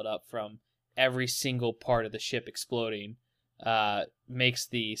pressure buildup from every single part of the ship exploding makes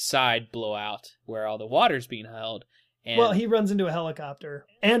the side blow out where all the water's being held. And... Well, he runs into a helicopter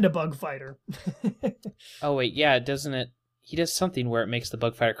and a bug fighter. Oh wait, yeah, doesn't it? He does something where it makes the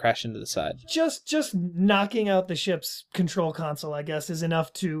bug fighter crash into the side. Just knocking out the ship's control console, I guess, is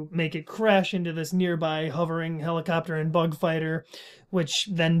enough to make it crash into this nearby hovering helicopter and bug fighter, which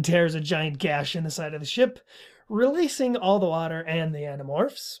then tears a giant gash in the side of the ship, releasing all the water and the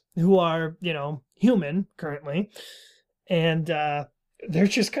Animorphs, who are, you know, human currently. And they're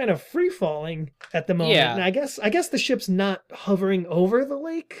just kind of free-falling at the moment. Yeah. And I guess the ship's not hovering over the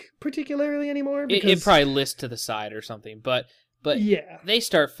lake particularly anymore. Because... It probably lists to the side or something. But yeah, they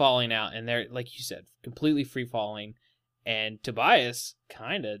start falling out, and they're, like you said, completely free-falling. And Tobias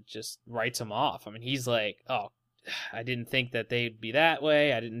kind of just writes them off. I mean, he's like, oh, I didn't think that they'd be that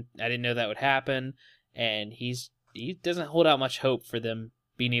way. I didn't know that would happen. And he doesn't hold out much hope for them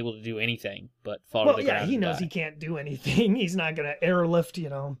being able to do anything but fall to the ground. Yeah, he knows he can't do anything. He's not going to airlift, you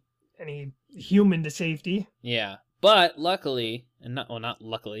know, any human to safety. Yeah, but luckily,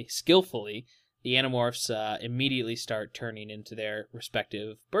 skillfully, the Animorphs immediately start turning into their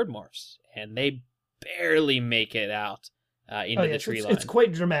respective Birdmorphs, and they barely make it out into the tree line. It's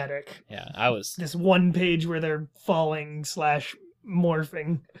quite dramatic. Yeah, I was This one page where they're falling /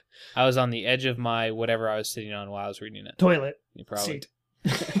 morphing. I was on the edge of my whatever I was sitting on while I was reading it. Toilet. You probably. Seat.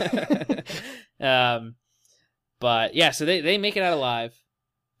 But yeah, so they make it out alive.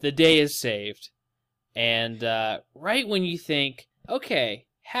 The day is saved. And right when you think, okay,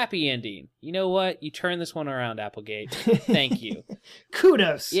 happy ending. You know what? You turn this one around, Applegate. Thank you.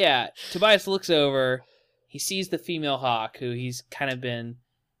 Kudos. Yeah, Tobias looks over. He sees the female hawk who he's kind of been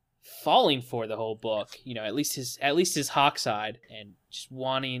falling for the whole book. You know, at least his hawk side, and just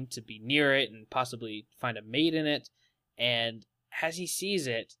wanting to be near it and possibly find a mate in it. And as he sees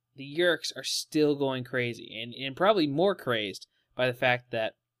it, the Yeerks are still going crazy, and probably more crazed by the fact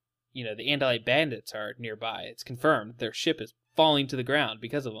that, you know, the Andalite bandits are nearby. It's confirmed their ship is falling to the ground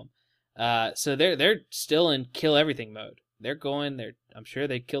because of them. So they're still in kill everything mode. They're going. I'm sure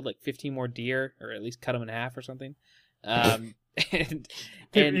they killed like 15 more deer, or at least cut them in half or something. And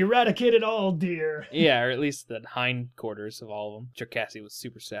Eradicated all deer. Yeah, or at least the hindquarters of all of them. Cherkasy was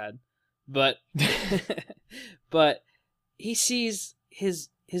super sad, but but he sees his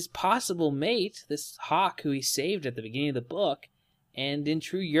possible mate, this hawk who he saved at the beginning of the book, and in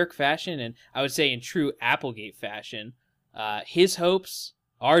true Yeerk fashion, and I would say in true Applegate fashion, his hopes,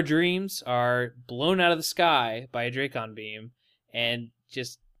 our dreams, are blown out of the sky by a Dracon beam, and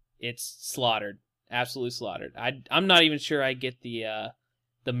just it's slaughtered, absolutely slaughtered. I'm not even sure I get the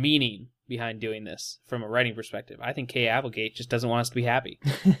meaning behind doing this from a writing perspective. I think Kay Applegate just doesn't want us to be happy.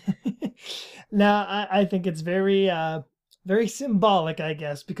 Now, I think it's very very symbolic, I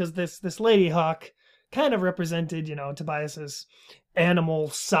guess, because this Lady Hawk kind of represented, you know, Tobias's animal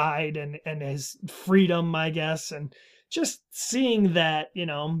side and his freedom, I guess, and just seeing that, you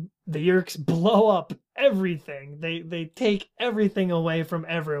know, the Yeerks blow up everything. They take everything away from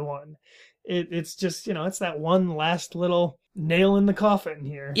everyone. It's just, you know, it's that one last little nail in the coffin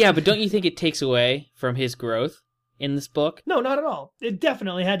here. Yeah, but don't you think it takes away from his growth in this book? No, not at all. It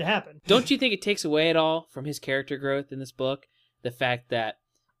definitely had to happen. Don't you think it takes away at all from his character growth in this book? The fact that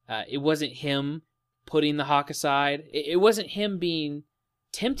it wasn't him putting the hawk aside. It wasn't him being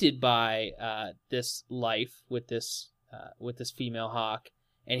tempted by this life with this female hawk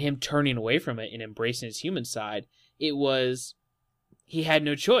and him turning away from it and embracing his human side. It was he had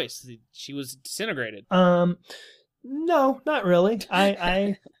no choice. She was disintegrated. No, not really.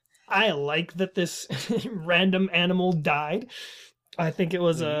 I like that this random animal died. I think it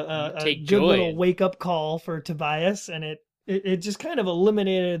was a good little wake-up call for Tobias, and it just kind of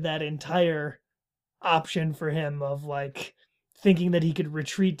eliminated that entire option for him of, like, thinking that he could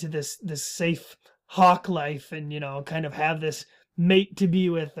retreat to this safe hawk life and, you know, kind of have this mate to be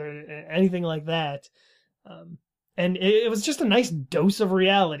with or anything like that. And it was just a nice dose of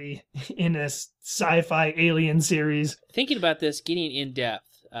reality in this sci-fi alien series. Thinking about this, getting in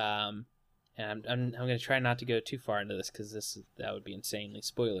depth, and I'm going to try not to go too far into this because that would be insanely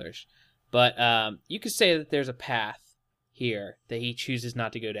spoilerish. But you could say that there's a path here that he chooses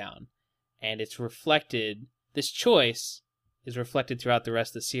not to go down, and it's reflected. This choice is reflected throughout the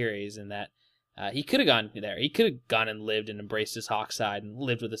rest of the series, in that he could have gone there. He could have gone and lived and embraced his hawk side and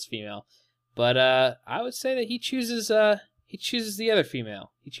lived with this female. But I would say that he chooses the other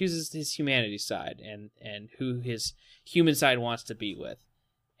female. He chooses his humanity side and who his human side wants to be with.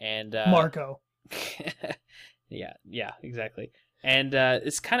 And Marco. yeah, exactly. And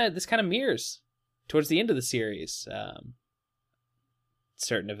this kind of mirrors towards the end of the series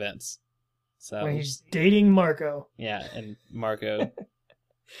certain events. So when he's dating Marco. Yeah, and Marco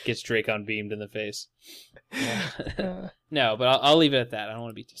gets Dracon beamed in the face. No, but I'll leave it at that. I don't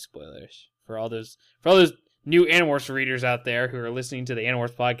want to be too spoilerish for all those new Animorphs readers out there who are listening to the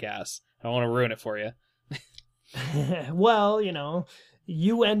Animorphs podcast. I don't want to ruin it for you. Well, you know,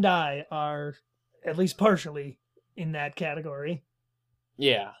 you and I are at least partially in that category.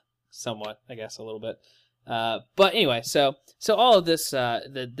 Yeah, somewhat, I guess, a little bit. But anyway, so all of this,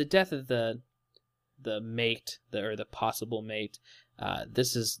 the death of the mate, or the possible mate,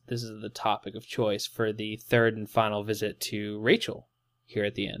 this is the topic of choice for the third and final visit to Rachel here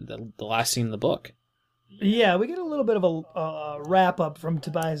at the end, the last scene in the book. Yeah, we get a little bit of a wrap-up from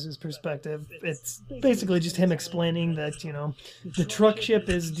Tobias's perspective. It's basically just him explaining that, you know, the truck ship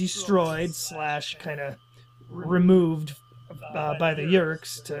is destroyed / kind of removed by the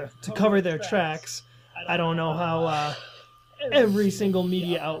Yeerks to cover their tracks. I don't know how every single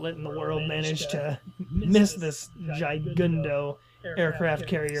media outlet in the world managed to miss this gigundo aircraft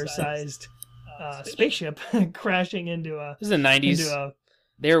carrier-sized spaceship crashing into a... This is the 90s.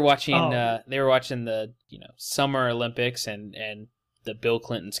 They were watching the, you know, Summer Olympics and the Bill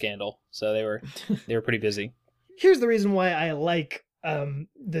Clinton scandal. So they were pretty busy. here's the reason why I like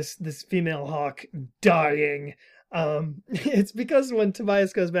this female Hawk dying. It's because when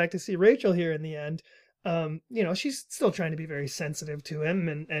Tobias goes back to see Rachel here in the end, she's still trying to be very sensitive to him,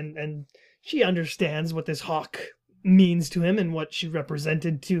 and she understands what this Hawk means to him and what she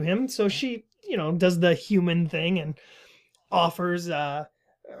represented to him. So she, does the human thing and offers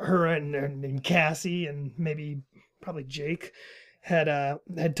her and Cassie and probably Jake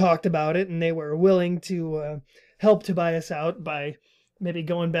had talked about it, and they were willing to help Tobias out by maybe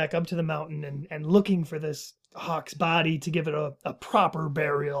going back up to the mountain and looking for this Hawk's body to give it a proper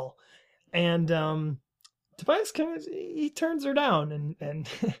burial. And Tobias he turns her down and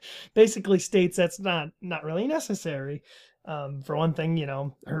basically states that's not really necessary. For one thing,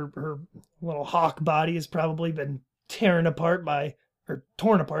 her little Hawk body has probably been torn apart by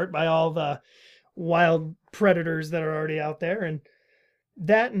all the wild predators that are already out there, and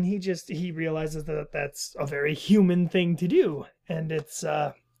he realizes that that's a very human thing to do, and it's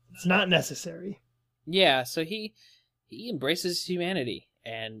not necessary. Yeah, so he embraces humanity,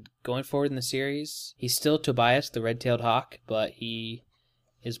 and going forward in the series, he's still Tobias, the red-tailed hawk, but he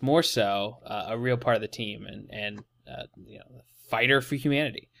is more so a real part of the team and a fighter for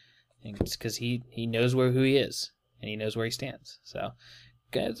humanity, and it's because he knows who he is and he knows where he stands. So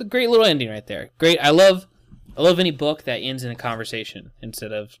it's a great little ending right there. Great. I love any book that ends in a conversation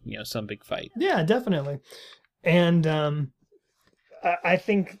instead of some big fight. Yeah, definitely. And I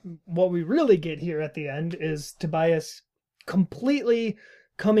think what we really get here at the end is Tobias completely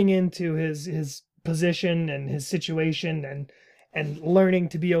coming into his position and his situation and learning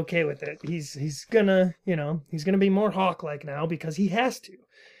to be okay with it. He's gonna be more Hawk-like now because he has to,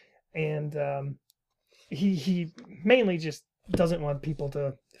 and he mainly just doesn't want people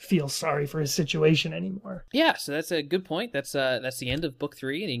to feel sorry for his situation anymore. Yeah, so that's a good point. That's the end of book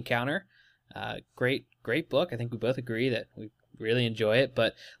 3, The Encounter. Great book. I think we both agree that we really enjoy it.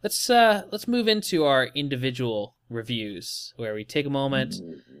 But let's move into our individual reviews, where we take a moment,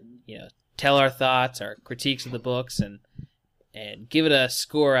 tell our thoughts, our critiques of the books, and give it a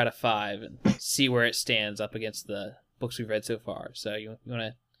score out of 5 and see where it stands up against the books we've read so far. So you want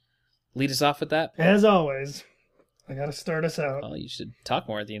to lead us off with that? As always, I got to start us out. Well, you should talk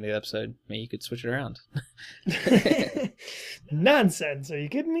more at the end of the episode. Maybe you could switch it around. Nonsense. Are you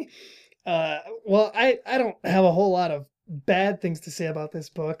kidding me? Well, I don't have a whole lot of bad things to say about this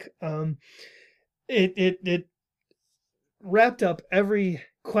book. It wrapped up every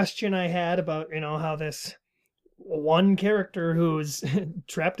question I had about, how this one character who's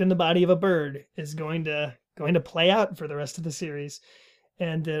trapped in the body of a bird is going to play out for the rest of the series.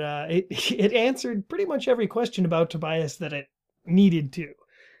 And it answered pretty much every question about Tobias that it needed to,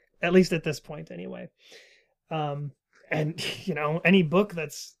 at least at this point anyway. And any book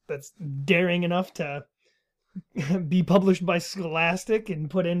that's daring enough to be published by Scholastic and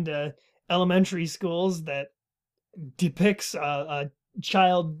put into elementary schools that depicts a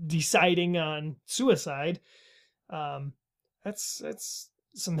child deciding on suicide, that's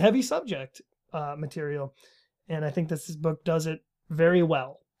some heavy subject material, and I think this book does it very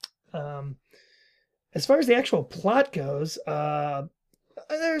well. As far as the actual plot goes,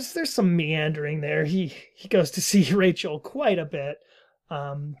 there's some meandering there. He goes to see Rachel quite a bit,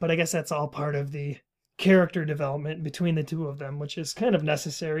 but I guess that's all part of the character development between the two of them, which is kind of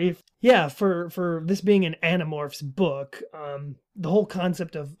necessary. Yeah, for this being an Animorphs book, the whole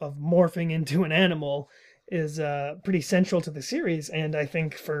concept of morphing into an animal is pretty central to the series, and I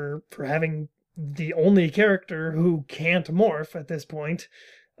think for having the only character who can't morph at this point,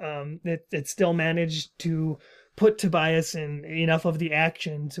 it still managed to put Tobias in enough of the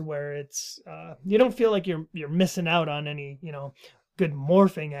action to where it's you don't feel like you're missing out on any good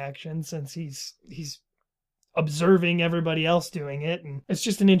morphing action, since he's observing everybody else doing it, and it's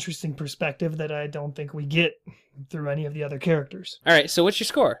just an interesting perspective that I don't think we get through any of the other characters. All right, so what's your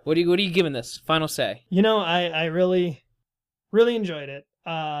score? What are you giving this? Final say. I really enjoyed it.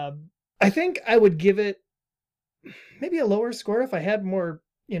 I think I would give it maybe a lower score if I had more,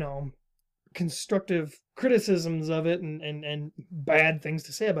 constructive criticisms of it and bad things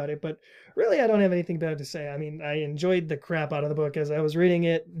to say about it. But really, I don't have anything bad to say. I mean, I enjoyed the crap out of the book as I was reading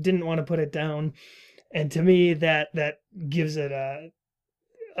it, didn't want to put it down. And to me, that gives it a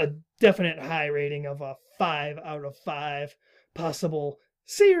definite high rating of a 5 out of 5 possible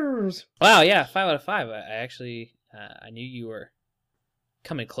Sears. Wow, yeah, 5 out of 5. I actually, I knew you were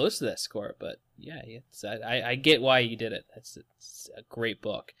coming close to that score, but yeah, I get why you did it. It's a great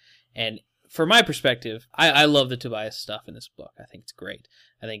book. And from my perspective, I love the Tobias stuff in this book. I think it's great.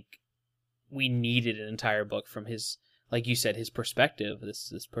 I think we needed an entire book from his like you said, his perspective,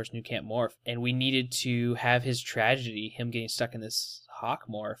 this person who can't morph, and we needed to have his tragedy, him getting stuck in this Hawk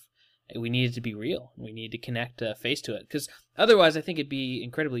morph. We needed to be real. We needed to connect a face to it, because otherwise I think it'd be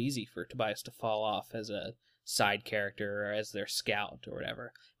incredibly easy for Tobias to fall off as a side character or as their scout or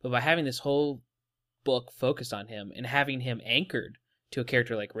whatever. But by having this whole book focused on him and having him anchored to a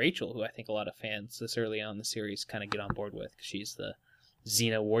character like Rachel, who I think a lot of fans this early on in the series kind of get on board with, because she's the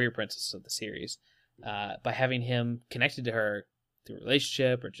Xena warrior princess of the series, by having him connected to her through a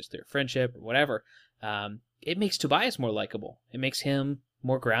relationship or just through a friendship or whatever, it makes Tobias more likable. It makes him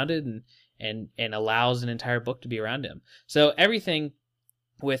more grounded and allows an entire book to be around him. So everything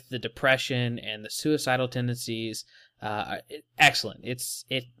with the depression and the suicidal tendencies, excellent.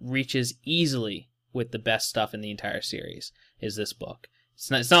 It reaches easily with the best stuff in the entire series, is this book.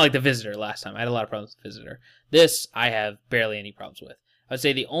 It's not like The Visitor last time. I had a lot of problems with The Visitor. This, I have barely any problems with. I would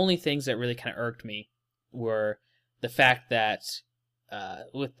say the only things that really kind of irked me were the fact that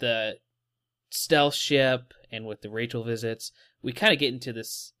with the stealth ship and with the Rachel visits, we kind of get into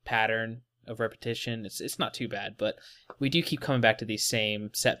this pattern of repetition. It's not too bad, but we do keep coming back to these same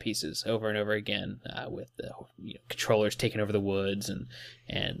set pieces over and over again, with the controllers taking over the woods,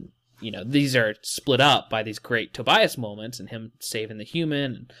 and these are split up by these great Tobias moments and him saving the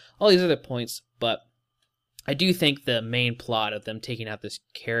human and all these other points. But I do think the main plot of them taking out this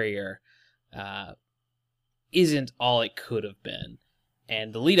carrier isn't all it could have been.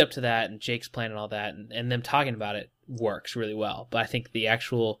 And the lead up to that and Jake's plan and all that and them talking about it works really well. But I think the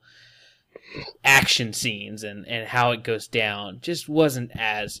actual action scenes and how it goes down just wasn't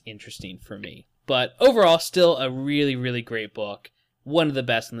as interesting for me. But overall, still a really, really great book. One of the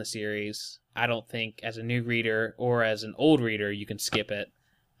best in the series. I don't think as a new reader or as an old reader you can skip it.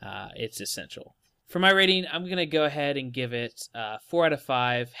 It's essential. For my rating, I'm going to go ahead and give it 4 out of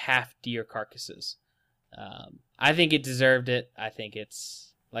 5 half deer carcasses. I think it deserved it. I think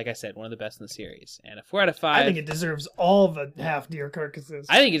it's, like I said, one of the best in the series. And a 4 out of 5... I think it deserves all the half deer carcasses.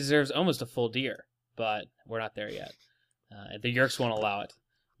 I think it deserves almost a full deer, but we're not there yet. The Yerks won't allow it.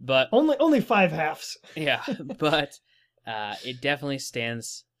 But only 5 halves. Yeah, but it definitely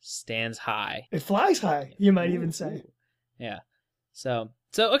stands high. It flies high, you might even say. Yeah. So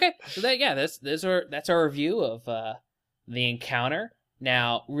okay. So that's our review of The Encounter.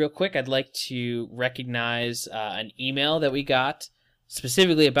 Now, real quick, I'd like to recognize an email that we got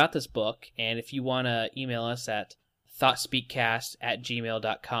specifically about this book. And if you want to email us at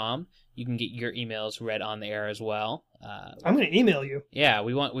thoughtspeakcast@gmail.com, you can get your emails read on the air as well. I'm going to email you. Yeah,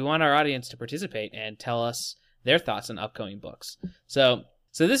 we want our audience to participate and tell us their thoughts on upcoming books. So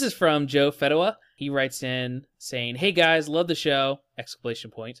this is from Joe Fedowa. He writes in saying, "Hey guys, love the show!" ! He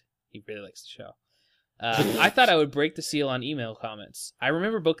really likes the show. I thought I would break the seal on email comments. I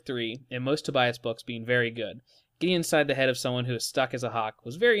remember book 3 and most Tobias books being very good. Getting inside the head of someone who is stuck as a hawk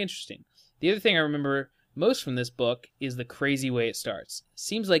was very interesting. The other thing I remember most from this book is the crazy way it starts.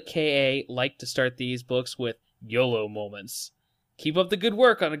 Seems like K.A. liked to start these books with YOLO moments. Keep up the good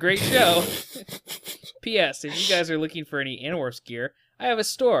work on a great show. P.S. If you guys are looking for any Animorphs gear, I have a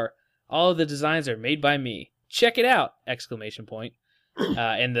store. All of the designs are made by me. Check it out! ! And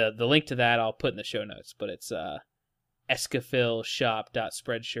the link to that I'll put in the show notes, but it's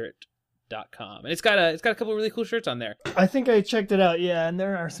escafilshop.spreadshirt.com, and it's got a couple of really cool shirts on there. I think I checked it out, yeah, and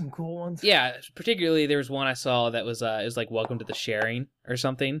there are some cool ones. Yeah, particularly there was one I saw that was it was like "Welcome to the Sharing" or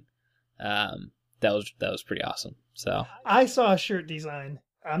something. That was pretty awesome. So I saw a shirt design.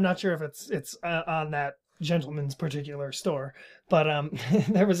 I'm not sure if it's on that gentleman's particular store, but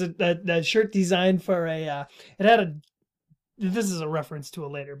there was a shirt design for it had this is a reference to a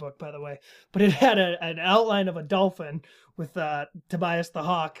later book, by the way, but it had an outline of a dolphin with Tobias the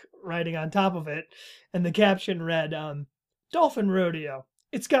Hawk riding on top of it, and the caption read, "Dolphin Rodeo.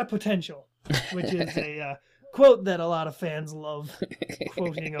 It's got potential," which is a quote that a lot of fans love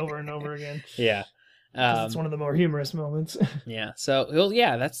quoting over and over again. Yeah. It's one of the more humorous moments. Yeah. So, well,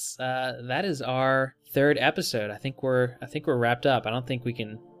 yeah, that is our 3rd episode. I think we're wrapped up. I don't think we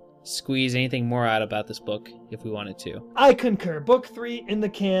can squeeze anything more out about this book if we wanted to. I concur. Book 3 in the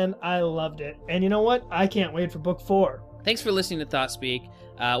can. I loved it. And you know what? I can't wait for book 4. Thanks for listening to Thought Speak.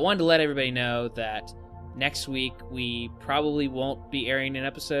 Wanted to let everybody know that next week we probably won't be airing an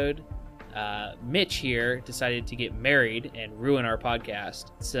episode. Mitch here decided to get married and ruin our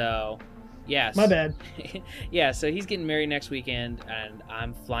podcast. So, yes. My bad. Yeah, so he's getting married next weekend, and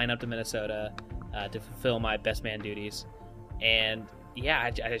I'm flying up to Minnesota to fulfill my best man duties. And yeah,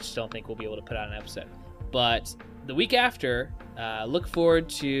 I just don't think we'll be able to put out an episode. But the week after, look forward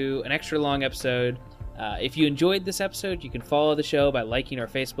to an extra long episode. If you enjoyed this episode, you can follow the show by liking our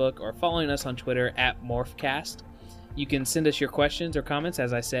Facebook or following us on Twitter @MorphCast. You can send us your questions or comments,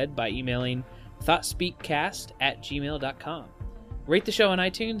 as I said, by emailing thoughtspeakcast@gmail.com. Rate the show on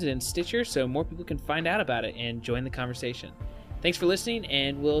iTunes and Stitcher so more people can find out about it and join the conversation. Thanks for listening,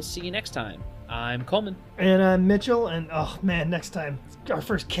 and we'll see you next time. I'm Coleman. And I'm Mitchell, and oh man, next time, it's our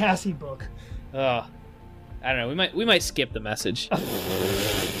first Cassie book. I don't know. We might skip the message.